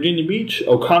Company in Virginia Beach,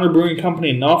 O'Connor Brewing Company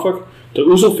in Norfolk, the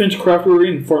Ouzel Finch Craft Brewery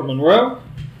in Fort Monroe,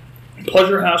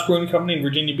 Pleasure House Brewing Company in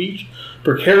Virginia Beach,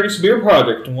 Precarious Beer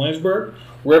Project in Williamsburg,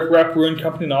 Rip Rap Brewing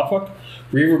Company in Norfolk,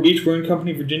 Reaver Beach Brewing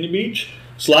Company Virginia Beach,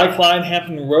 Sly Clyde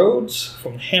Hampton Roads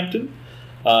from Hampton.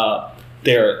 Although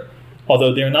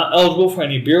they're not eligible for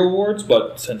any beer awards,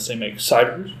 but since they make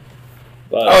ciders.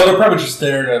 They're probably just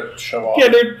there to show off. Yeah,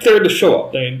 they're there to show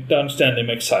up. They understand they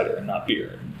make cider and not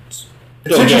beer.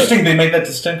 It's interesting they made that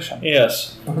distinction.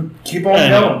 Yes. Keep on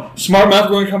going. Smart Mouth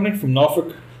Brewing Company from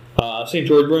Norfolk, St.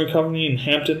 George Brewing Company in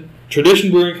Hampton, Tradition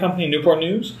Brewing Company in Newport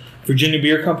News, Virginia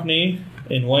Beer Company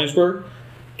in Williamsburg,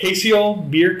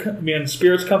 KCL Beer and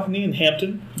Spirits Company in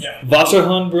Hampton,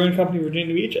 Wasserhund Brewing Company in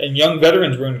Virginia Beach, and Young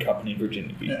Veterans Brewing Company in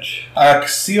Virginia Beach.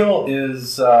 KCL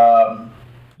is the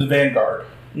Vanguard.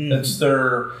 That's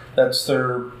their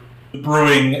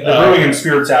brewing and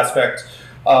spirits aspect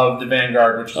of the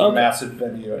Vanguard, which is a massive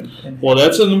venue. Well,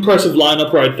 that's an impressive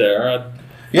lineup right there.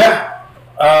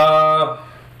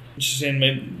 Just saying,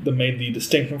 made the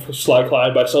distinction for Sly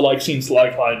Clyde, but I still like seeing Sly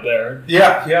Clyde there.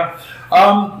 Yeah.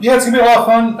 It's gonna be a lot of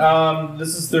fun.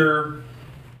 This is their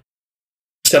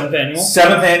 7th annual.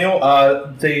 7th annual.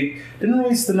 They didn't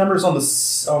release the numbers on the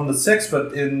 6th,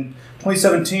 but in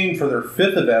 2017 for their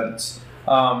 5th event,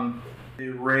 they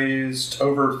raised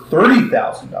over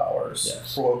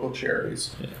 $30,000 for local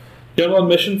charities. Yeah. General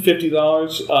admission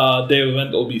 $50. Day of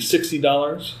event will be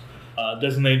 $60.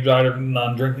 Designated driver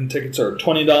non-drinking tickets are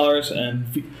 $20, and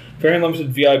very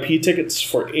limited VIP tickets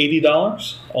for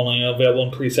 $80. Only available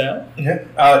in pre-sale.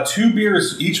 Yeah. 2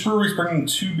 beers. Each brewery's bringing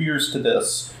 2 beers to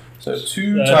this. So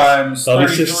 2 times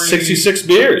 33. 66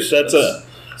 beers. That's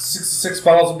 66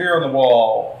 bottles of beer on the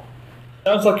wall.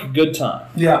 Sounds like a good time.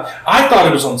 Yeah. I thought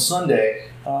it was on Sunday,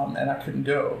 and I couldn't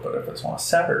go. But if it's on a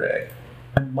Saturday,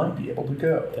 I might be able to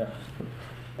go. Yeah.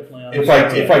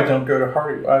 If I don't go to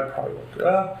Hardy, I probably won't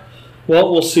go.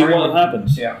 Well, we'll see what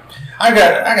happens. Yeah, I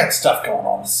got stuff going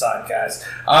on the side, guys.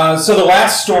 So the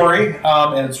last story,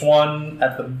 and it's one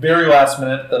at the very last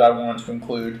minute that I want to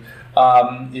include,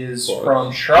 is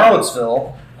from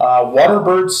Charlottesville.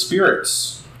 Waterbird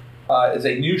Spirits is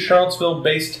a new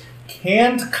Charlottesville-based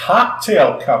canned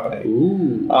cocktail company.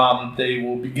 Ooh. They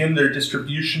will begin their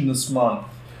distribution this month.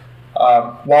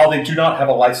 While they do not have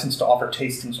a license to offer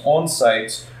tastings on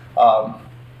site,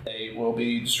 they will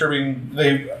be distributing.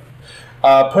 They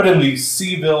put in the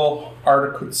Seville.com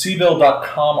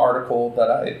article that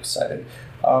I cited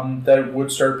that it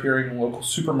would start appearing in local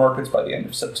supermarkets by the end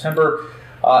of September,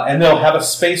 and they'll have a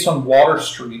space on Water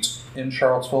Street in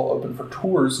Charlottesville open for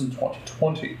tours in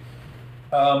 2020.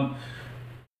 The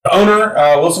owner,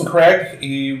 Wilson Craig,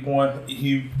 he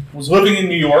was living in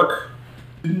New York.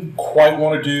 Didn't quite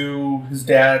want to do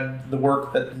the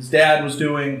work that his dad was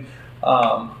doing,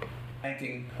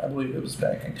 banking, I believe it was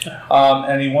banking,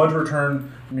 and he wanted to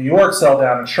return from New York, settle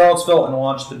down in Charlottesville, and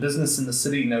launch the business in the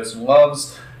city he knows and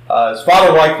loves. His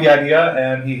father liked the idea,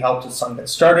 and he helped his son get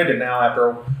started, and now after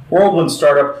a whirlwind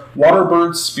startup,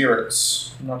 Waterbird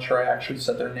Spirits, I'm not sure I actually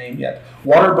said their name yet,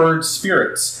 Waterbird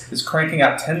Spirits is cranking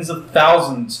out tens of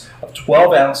thousands of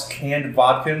 12-ounce canned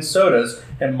vodka and sodas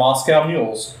and Moscow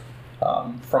Mules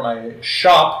from a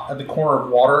shop at the corner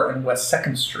of Water and West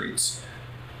 2nd Streets,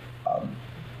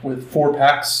 with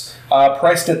 4-packs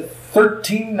priced at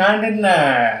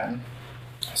 $13.99.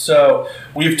 So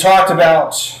we've talked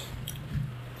about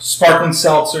sparkling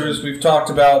seltzers, we've talked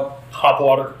about hop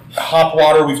water,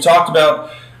 we've talked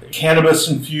about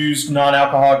cannabis-infused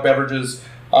non-alcoholic beverages,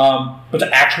 but to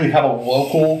actually have a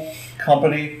local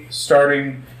company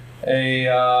starting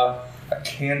a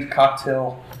canned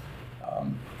cocktail.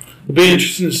 It'll be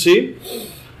interesting to see.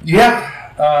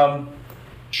 Yeah.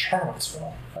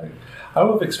 Charlottesville. I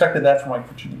would have expected that from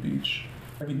Virginia Beach.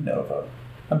 Maybe Nova.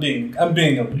 I'm being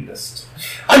elitist.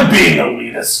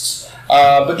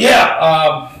 But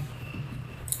yeah,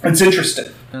 it's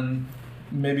interesting, and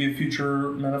maybe a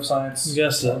future Men of Science.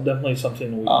 Yes, definitely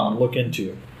something we can look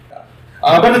into. Yeah.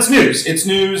 But it's news. It's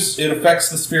news. It affects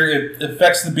the spirit. It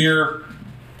affects the beer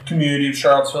community of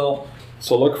Charlottesville.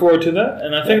 So look forward to that,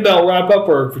 and I think that'll wrap up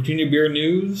our Virginia Beer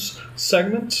News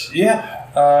segment.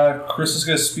 Yeah, Chris is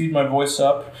going to speed my voice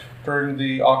up during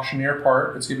the auctioneer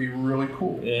part. It's going to be really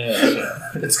cool.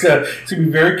 Yeah. It's going to be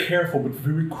very careful, but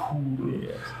very cool.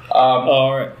 Yeah.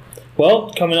 All right.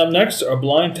 Well, coming up next, our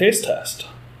blind taste test.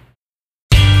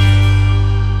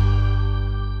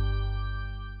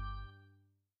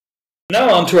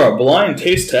 Now on to our blind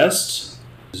taste test.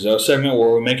 This is our segment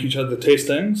where we make each other taste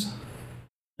things.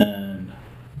 And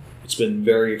it's been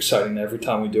very exciting every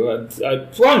time we do it.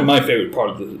 It's probably my favorite part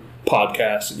of the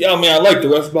podcast. Yeah, I mean, I like the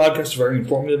rest of the podcast. It's very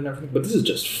informative and everything, but this is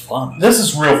just fun. This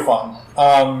is real fun.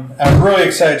 I'm really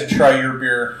excited to try your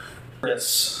beer,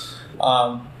 Chris.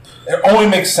 It only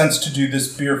makes sense to do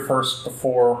this beer first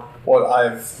before what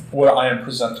I am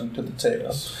presenting to the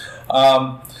table.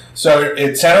 So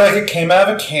it sounded like it came out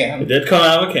of a can. It did come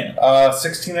out of a can.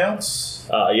 16 ounce.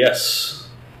 Yes.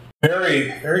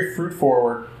 Very, very fruit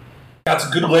forward. Got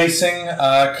some good lacing.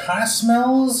 Kind of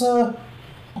smells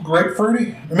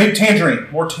grapefruity, or maybe tangerine.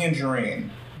 More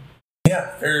tangerine.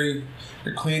 Yeah, very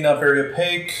clean up, very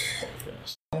opaque.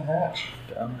 Yes. Down hatch.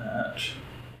 Down hatch.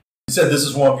 You said this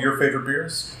is one of your favorite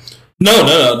beers? No.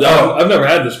 I've never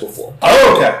had this before.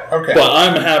 Oh, okay. But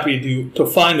I'm happy to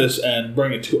find this and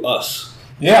bring it to us.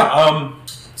 Yeah,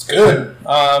 it's good.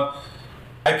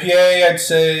 IPA, I'd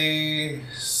say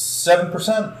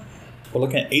 7%. We're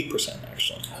looking at 8%,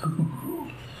 actually.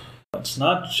 It's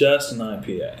not just an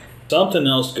IPA. Something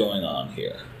else going on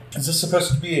here. Is this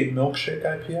supposed to be a milkshake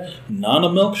IPA? Not a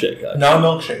milkshake IPA. Not a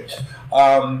milkshake.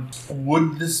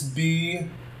 Would this be...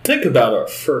 Think about our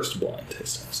first blind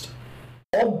taste test.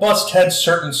 Old Busthead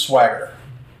Certain Swagger.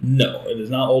 No, it is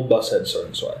not Old Busthead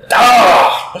Certain Swagger.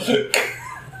 Ah!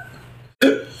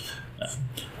 It's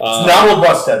not Old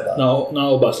Busthead, though. No, not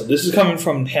Old Busthead. This is coming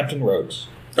from Hampton Roads.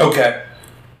 Okay.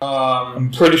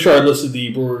 I'm pretty sure I listed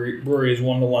the brewery as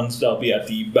one of the ones that'll be at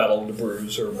the Battle of the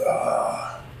Brews.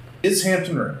 Is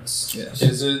Hampton Roads? Yes.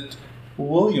 Is it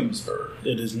Williamsburg?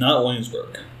 It is not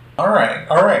Williamsburg. All right.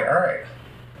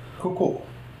 Cool.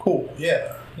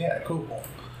 Yeah, cool.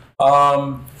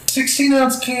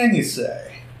 16-ounce can, you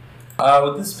say?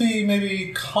 Would this be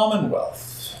maybe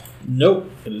Commonwealth?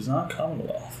 Nope, it is not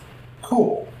Commonwealth.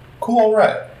 Cool, all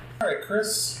right. All right,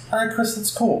 Chris,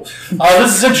 that's cool.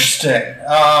 This is interesting.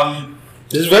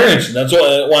 This is very interesting. That's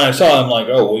why when I saw it, I'm like,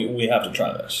 oh, we have to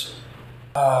try this.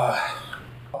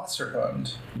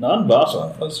 Wasserhund. Not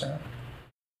Wasserhund.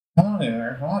 Oh,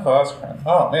 yeah.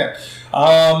 Oh, man.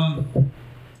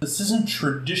 This isn't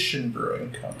Tradition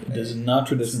Brewing Company. This is not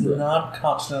Tradition Brewing. Not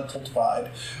Continental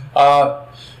Divide.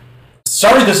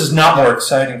 Sorry this is not more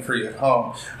exciting for you at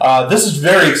home. This is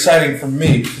very exciting for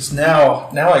me because now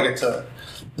I get to...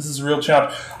 This is a real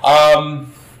challenge.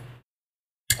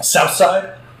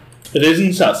 Southside? It is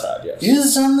in Southside, yes. It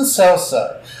is on the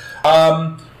Southside.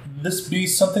 This be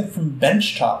something from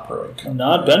Benchtop Brewing Company.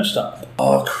 Not Benchtop.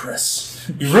 Oh, Chris.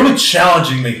 You're really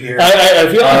challenging me here. I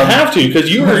feel I have to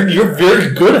because you're very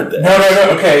good at this. No.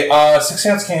 Okay,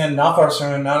 6-ounce can, not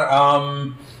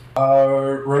Barcelona,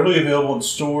 readily available in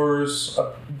stores.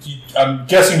 I'm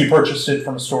guessing you purchased it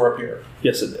from a store up here.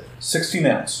 Yes, it did. 16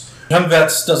 ounce. Young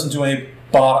Vets doesn't do any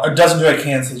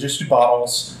cans. They just do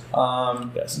bottles.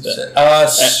 Yes, it did.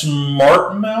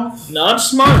 Smart Mouth. Not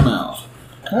Smart Mouth.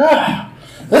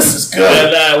 This is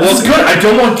good. This is good. I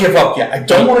don't want to give up yet.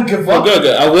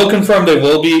 Good. I will confirm they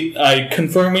will be.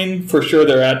 Confirming for sure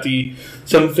they're at the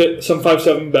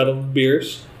 757 Battle of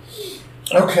Beers.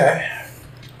 Okay.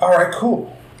 All right.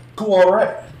 Cool. All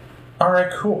right.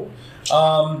 Cool. You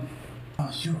are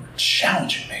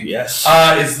challenging me. Yes.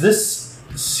 Is this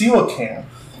coelacanth?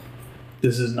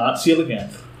 This is not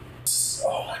coelacanth.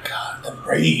 Oh my God! The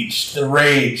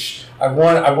rage. I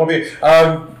want to be.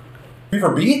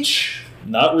 Beaver Beach.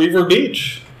 Not Reaver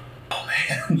Beach. Oh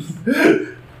man.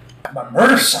 I'm gonna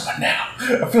murder someone now.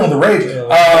 I'm feeling the rage.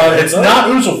 It's not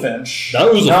Ouzelfinch.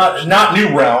 Not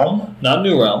New Realm. Not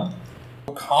New Realm.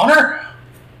 O'Connor.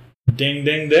 Ding,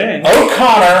 ding, ding.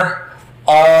 O'Connor.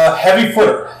 Heavy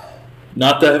Footer.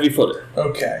 Not the Heavy Footer.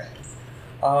 Okay.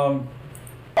 All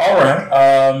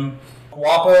right.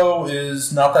 Guapo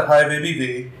is not that high of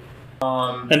ABV.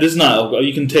 And it's not.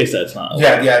 You can taste that it's not.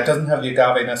 Yeah. It doesn't have the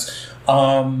agave-ness.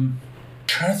 I'm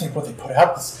trying to think what they put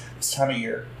out this time of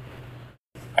year.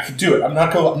 I could do it. I'm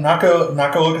not go look at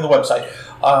the website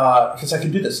because I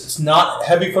can do this. It's not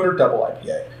Heavy Footer Double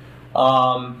IPA.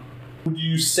 Would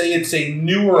you say it's a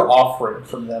newer offering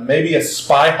from them? Maybe a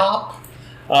Spy Hop?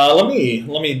 Let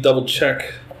me double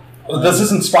check. This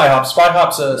isn't Spy Hop. Spy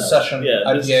Hop's a session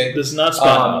IPA. This is not Spy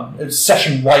Hop. It's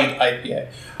Session White IPA.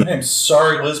 I'm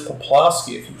sorry, Liz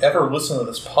Poplawski, if you ever listen to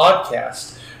this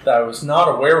podcast, that I was not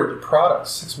aware of your product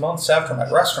 6 months after my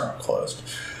restaurant closed.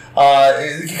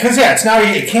 Because it's now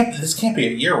this can't be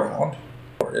a year round,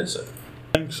 or is it?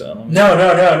 I think so. No.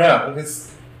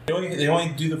 Because they only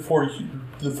do the 4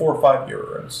 or 5 year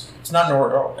rounds. It's not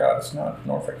it's not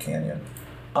Norfolk Canyon.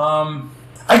 I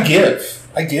give.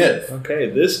 Okay,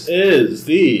 this is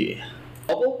the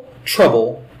Double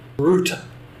Trouble Brut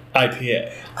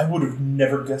IPA. I would have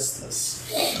never guessed this.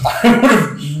 I would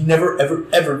have never,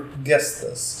 ever guessed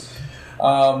this.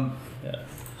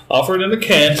 Offered in a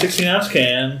can, 16-ounce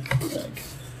can.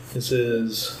 This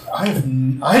is... I've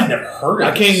never heard of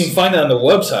it. I can't even find it on the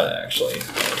website, actually.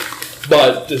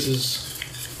 But this is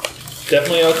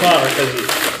definitely O'Connor, because it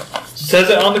says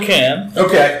it on the can.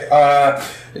 Okay,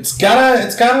 it's got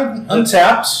an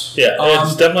Untapped. Yeah,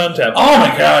 it's definitely Untapped. Oh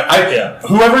my God!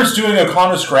 Whoever's doing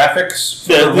O'Connor's graphics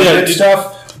for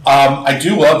stuff, I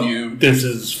do love you.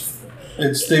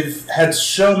 They've had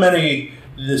so many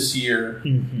this year.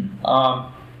 Mm-hmm.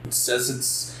 It says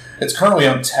it's currently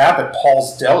on tap at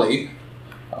Paul's Deli.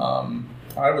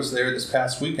 I was there this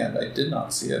past weekend. I did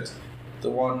not see it. The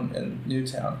one in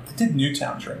Newtown. I did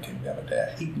Newtown drinking the other day.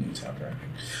 I hate Newtown drinking.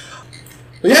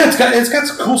 But yeah, it's got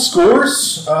some cool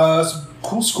scores.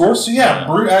 So yeah,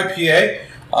 Brut IPA.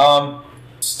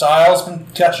 Style's been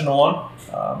catching on.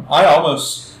 I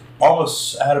almost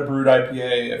had a Brut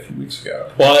IPA a few weeks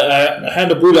ago. Well, I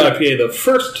had a Brut IPA the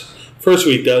first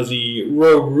week. That was the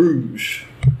Rogue Rouge.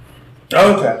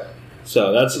 Okay.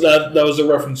 So that was a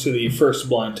reference to the first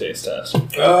blind taste test.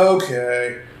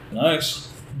 Okay. Nice,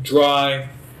 dry,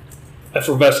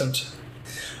 effervescent.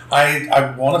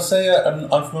 I want to say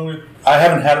I'm unfamiliar. I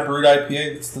haven't had a Brut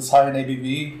IPA that's this high in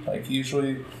ABV. Like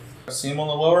usually, I see them on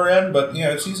the lower end, but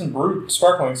it's using Brut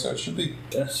sparkling, so it should be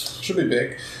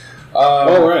big.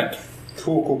 All right.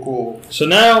 Cool. So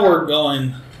now we're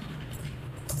going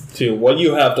to what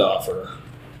you have to offer.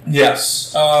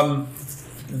 Yes.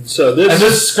 So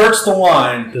this skirts the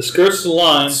line. Skirts the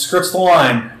line.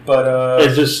 But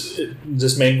is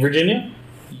this made in Virginia?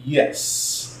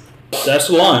 Yes. That's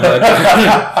the line. Right?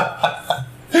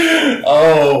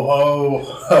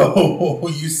 Oh!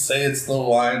 You say it's the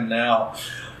line now.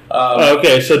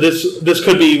 Okay, so this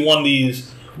could be one of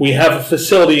these. We have a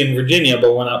facility in Virginia,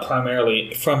 but we're not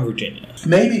primarily from Virginia.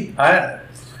 Maybe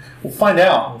we'll find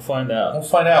out.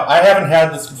 I haven't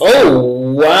had this before.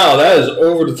 Oh wow, that is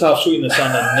over the top sweetness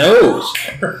on the nose.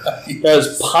 Right. That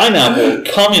is pineapple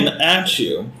coming at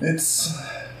you. It's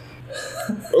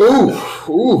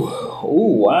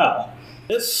Wow.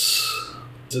 Is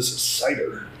this a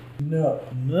cider? No.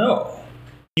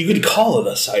 You could call it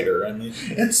a cider. I mean,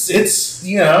 it's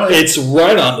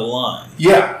right on the line.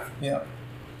 Yeah.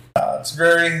 It's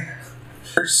very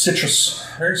citrus,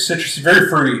 very citrusy, very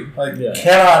fruity. Like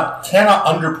cannot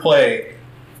underplay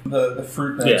the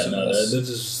fruit notes in this. This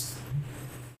is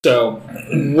so.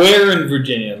 Where in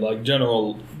Virginia? Like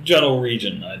general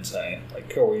region, I'd say.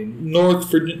 Like, are we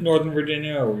Northern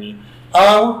Virginia? Or are we?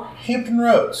 Hampton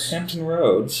Roads. Hampton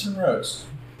Roads.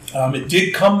 It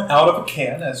did come out of a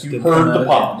can, as you heard the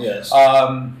pop. Yes.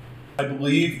 I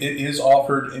believe it is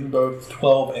offered in both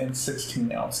 12 and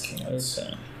 16 ounce cans.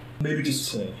 Okay. Maybe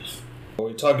just. Are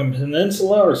we talking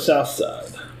Peninsula or South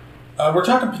Side? We're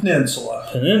talking Peninsula.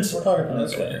 We're talking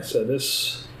Peninsula. Okay, so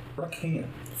this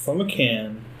from a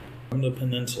can from the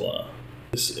Peninsula.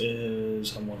 This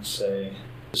is, I want to say,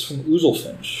 this is from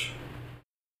Ouzelfinch.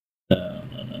 No.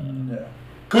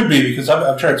 Could be, because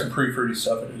I've tried some pretty fruity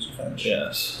stuff at Ouzelfinch.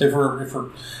 Yes. If we're,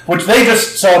 which they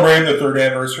just celebrated their 3rd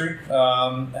anniversary.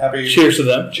 Happy. Cheers to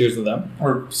them.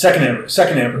 Or second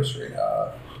anniversary.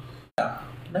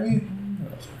 Maybe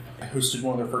I hosted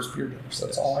one of their first beer dinners.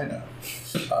 That's all I know.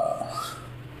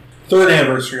 3rd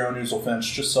anniversary on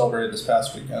Ouzelfinch, just celebrated this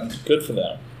past weekend. Good for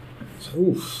them.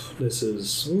 Oof, this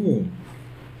is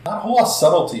not a whole lot of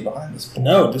subtlety behind this.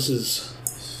 No, this is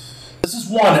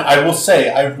one I will say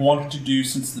I've wanted to do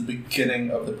since the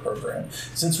beginning of the program.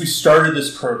 Since we started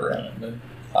this program,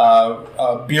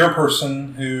 a beer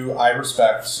person who I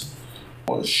respect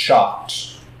was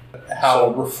shocked at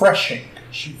how refreshing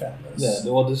she found this.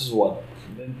 Yeah, well, this is what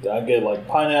I get, like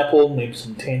pineapple, maybe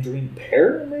some tangerine,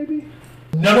 pear, maybe.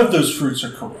 None of those fruits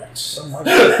are correct.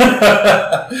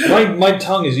 My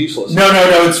tongue is useless. No,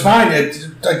 it's fine.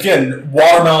 Again,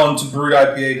 watermelon to brewed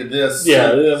IPA to this.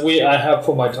 Yeah, I have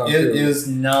put my tongue through. It is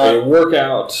not a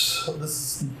workout.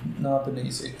 This has not been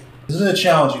easy. This has been a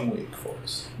challenging week for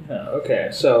us. Yeah, okay,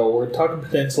 so we're talking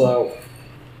Peninsula.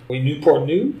 We Newport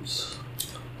News?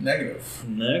 Negative.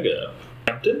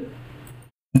 Hampton?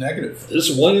 Negative. This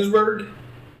is Williamsburg?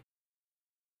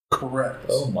 Correct.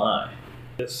 Oh my.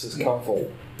 This is coming from.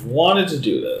 Wanted to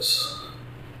do this.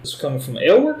 This is coming from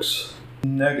Aleworks?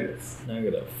 Negative.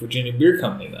 Virginia Beer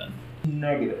Company, then?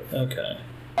 Negative. Okay.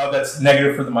 Oh, that's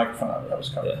negative for the microphone. I was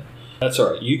covering. Yeah. That's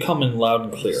all right. You come in loud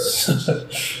and clear. This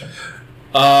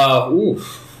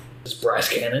Brass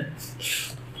Cannon?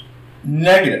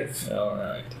 Negative. All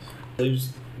right.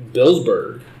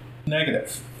 Billsburg?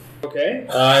 Negative. Okay.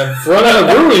 I've run out of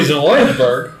breweries in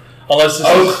Williamsburg. Unless this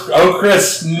is...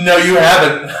 Chris, no, you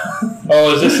haven't.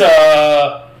 Is this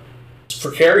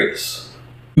Precarious?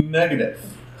 Negative.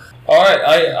 All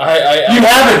right, you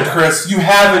haven't, Chris. You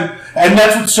haven't, and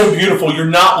that's what's so beautiful. You're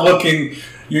not looking.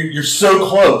 You're so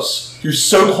close. You're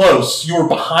so close. You are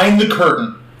behind the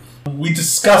curtain. We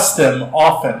discuss them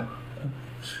often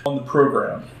on the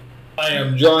program. I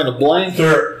am drawing a blank.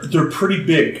 They're pretty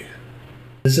big.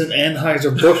 This is an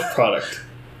Anheuser-Busch product.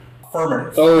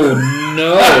 Affirmative. Oh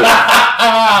no!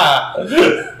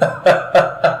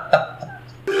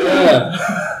 Yeah.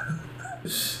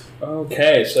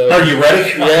 Okay, so are you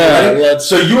ready? Yeah.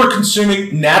 So you are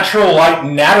consuming Natural Light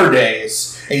Natter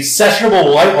Days, a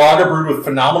sessionable light lager brewed with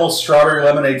phenomenal strawberry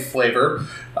lemonade flavor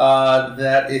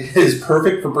that is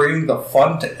perfect for bringing the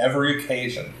fun to every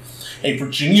occasion. A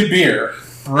Virginia beer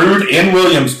brewed in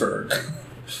Williamsburg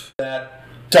that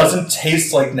doesn't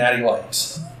taste like Natty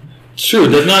Light. True,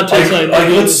 does not taste like I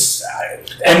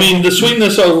mean, the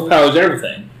sweetness overpowers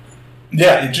everything.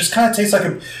 Yeah, it just kind of tastes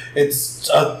like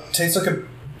tastes like a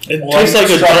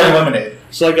strawberry lemonade.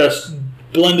 It's like a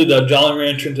blended Jolly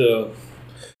Rancher into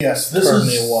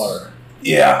carbonated water.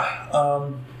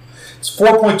 Yeah, it's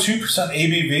 4.2%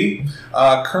 ABV.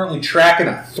 Currently tracking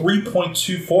a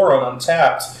 3.24 on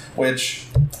Untapped, which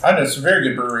I know some very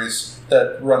good breweries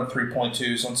that run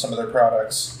 3.2s on some of their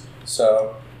products.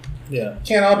 So yeah,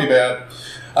 can't all be bad.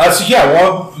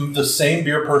 One the same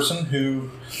beer person who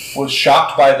was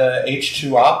shocked by the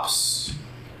H2 hops.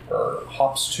 Or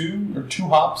hops 2 or 2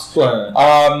 hops. Right.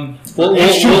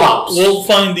 H2 hops. We'll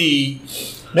find the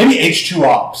maybe H2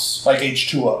 hops, like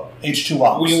H2O, H2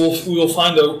 hops. We will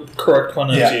find the correct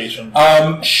pronunciation.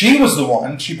 Yeah. She was the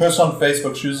one. She posted on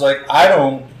Facebook. She was like, I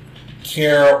don't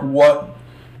care what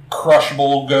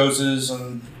crushable gozes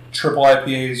and triple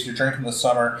IPAs you're drinking this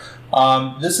summer.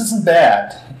 This isn't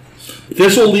bad.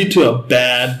 This will lead to a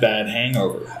bad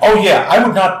hangover. Oh yeah, I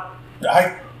would not.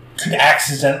 I could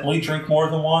accidentally drink more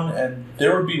than one, and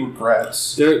there would be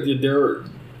regrets.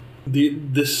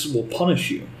 This will punish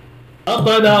you. Not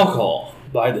by the alcohol,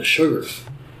 by the sugar.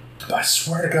 I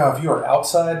swear to God, if you are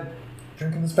outside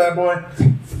drinking this bad boy?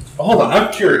 Oh, hold on,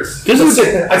 I'm curious.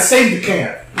 I saved the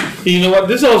can. You know what?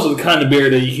 This is also the kind of beer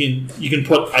that you can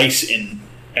put ice in,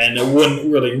 and it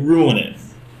wouldn't really ruin it.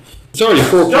 It's already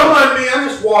 4. Don't mind me. I'm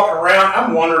just walking around.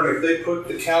 I'm wondering if they put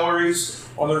the calories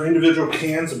on their individual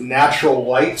cans of Natural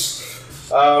Lights.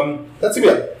 That's gonna be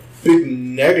a big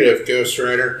negative, Ghost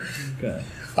Rider. Okay.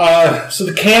 So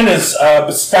the can is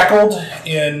bespeckled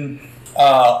in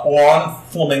lawn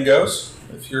flamingos,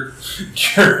 if you're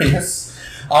curious.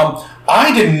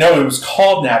 I didn't know it was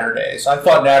called Natter Days. I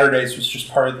thought Natter Days was just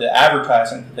part of the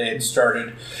advertising that they had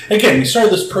started. Again, we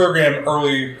started this program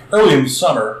early in the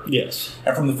summer. Yes.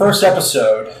 And from the first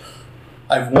episode,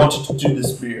 I've wanted to do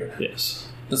this beer. Yes.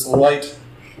 This light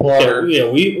water. Yeah,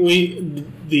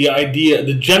 the idea,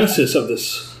 the genesis of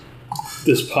this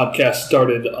podcast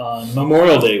started on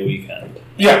Memorial Day weekend.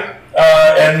 Yeah,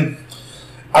 and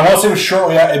I want to say it was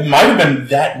shortly. It might have been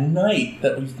that night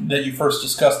that you first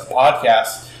discussed the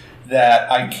podcast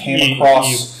that I came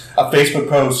across a Facebook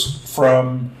post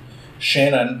from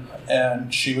Shannon,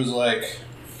 and she was like,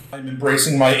 "I'm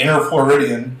embracing my inner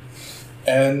Floridian,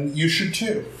 and you should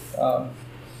too."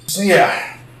 So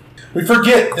yeah, we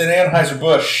forget that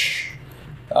Anheuser-Busch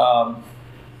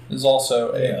is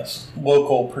also a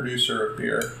local producer of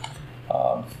beer.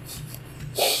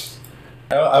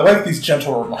 I like these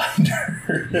gentle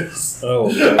reminders. Oh,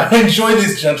 okay. I enjoy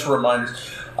these gentle reminders.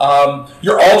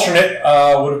 Your alternate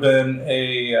would have been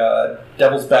a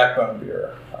Devil's Backbone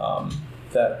beer.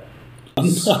 Another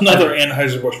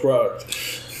Anheuser-Busch product.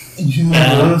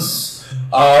 Yes.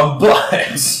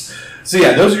 But so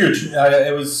yeah, those are your.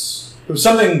 It was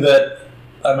something that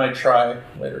I might try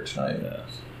later tonight. Yes.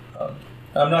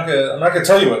 I'm not gonna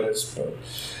tell you what it is, but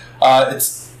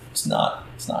it's not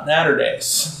Natter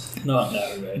Days. Not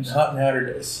Natter Days. Not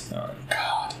Natter Days. All right.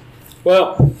 God.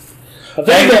 Well,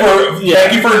 thank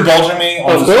you for indulging me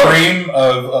on the stream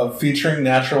of featuring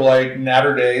Natural Light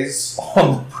Natter Days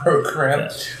on the program.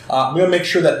 Yes. I'm going to make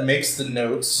sure that makes the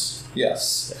notes.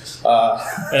 Yes.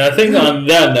 And I think on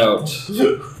that note,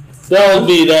 that will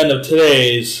be the end of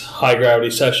today's High Gravity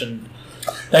session.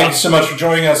 Thank you so much for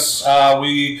joining us.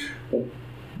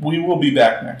 We will be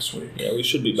back next week. Yeah, we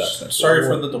should be back next week. Sorry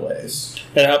for the delays.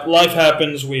 Life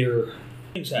happens.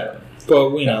 Things happen.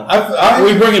 But, we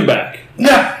bring it back.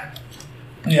 Yeah.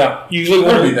 Yeah. Usually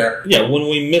we'll be there. Yeah, when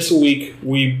we miss a week,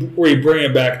 we bring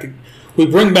it back. We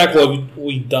bring back what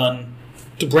we've done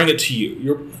to bring it to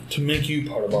you, to make you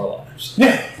part of our lives.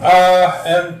 Yeah.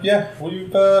 And, yeah,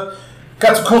 we've got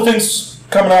some cool things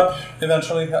coming up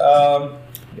eventually.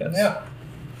 Yes. Yeah.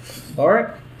 All right.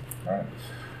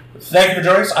 Thank you for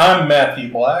joining us. I'm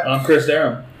Matthew Black. I'm Chris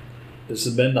Darham. This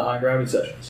has been the High Gravity Sessions.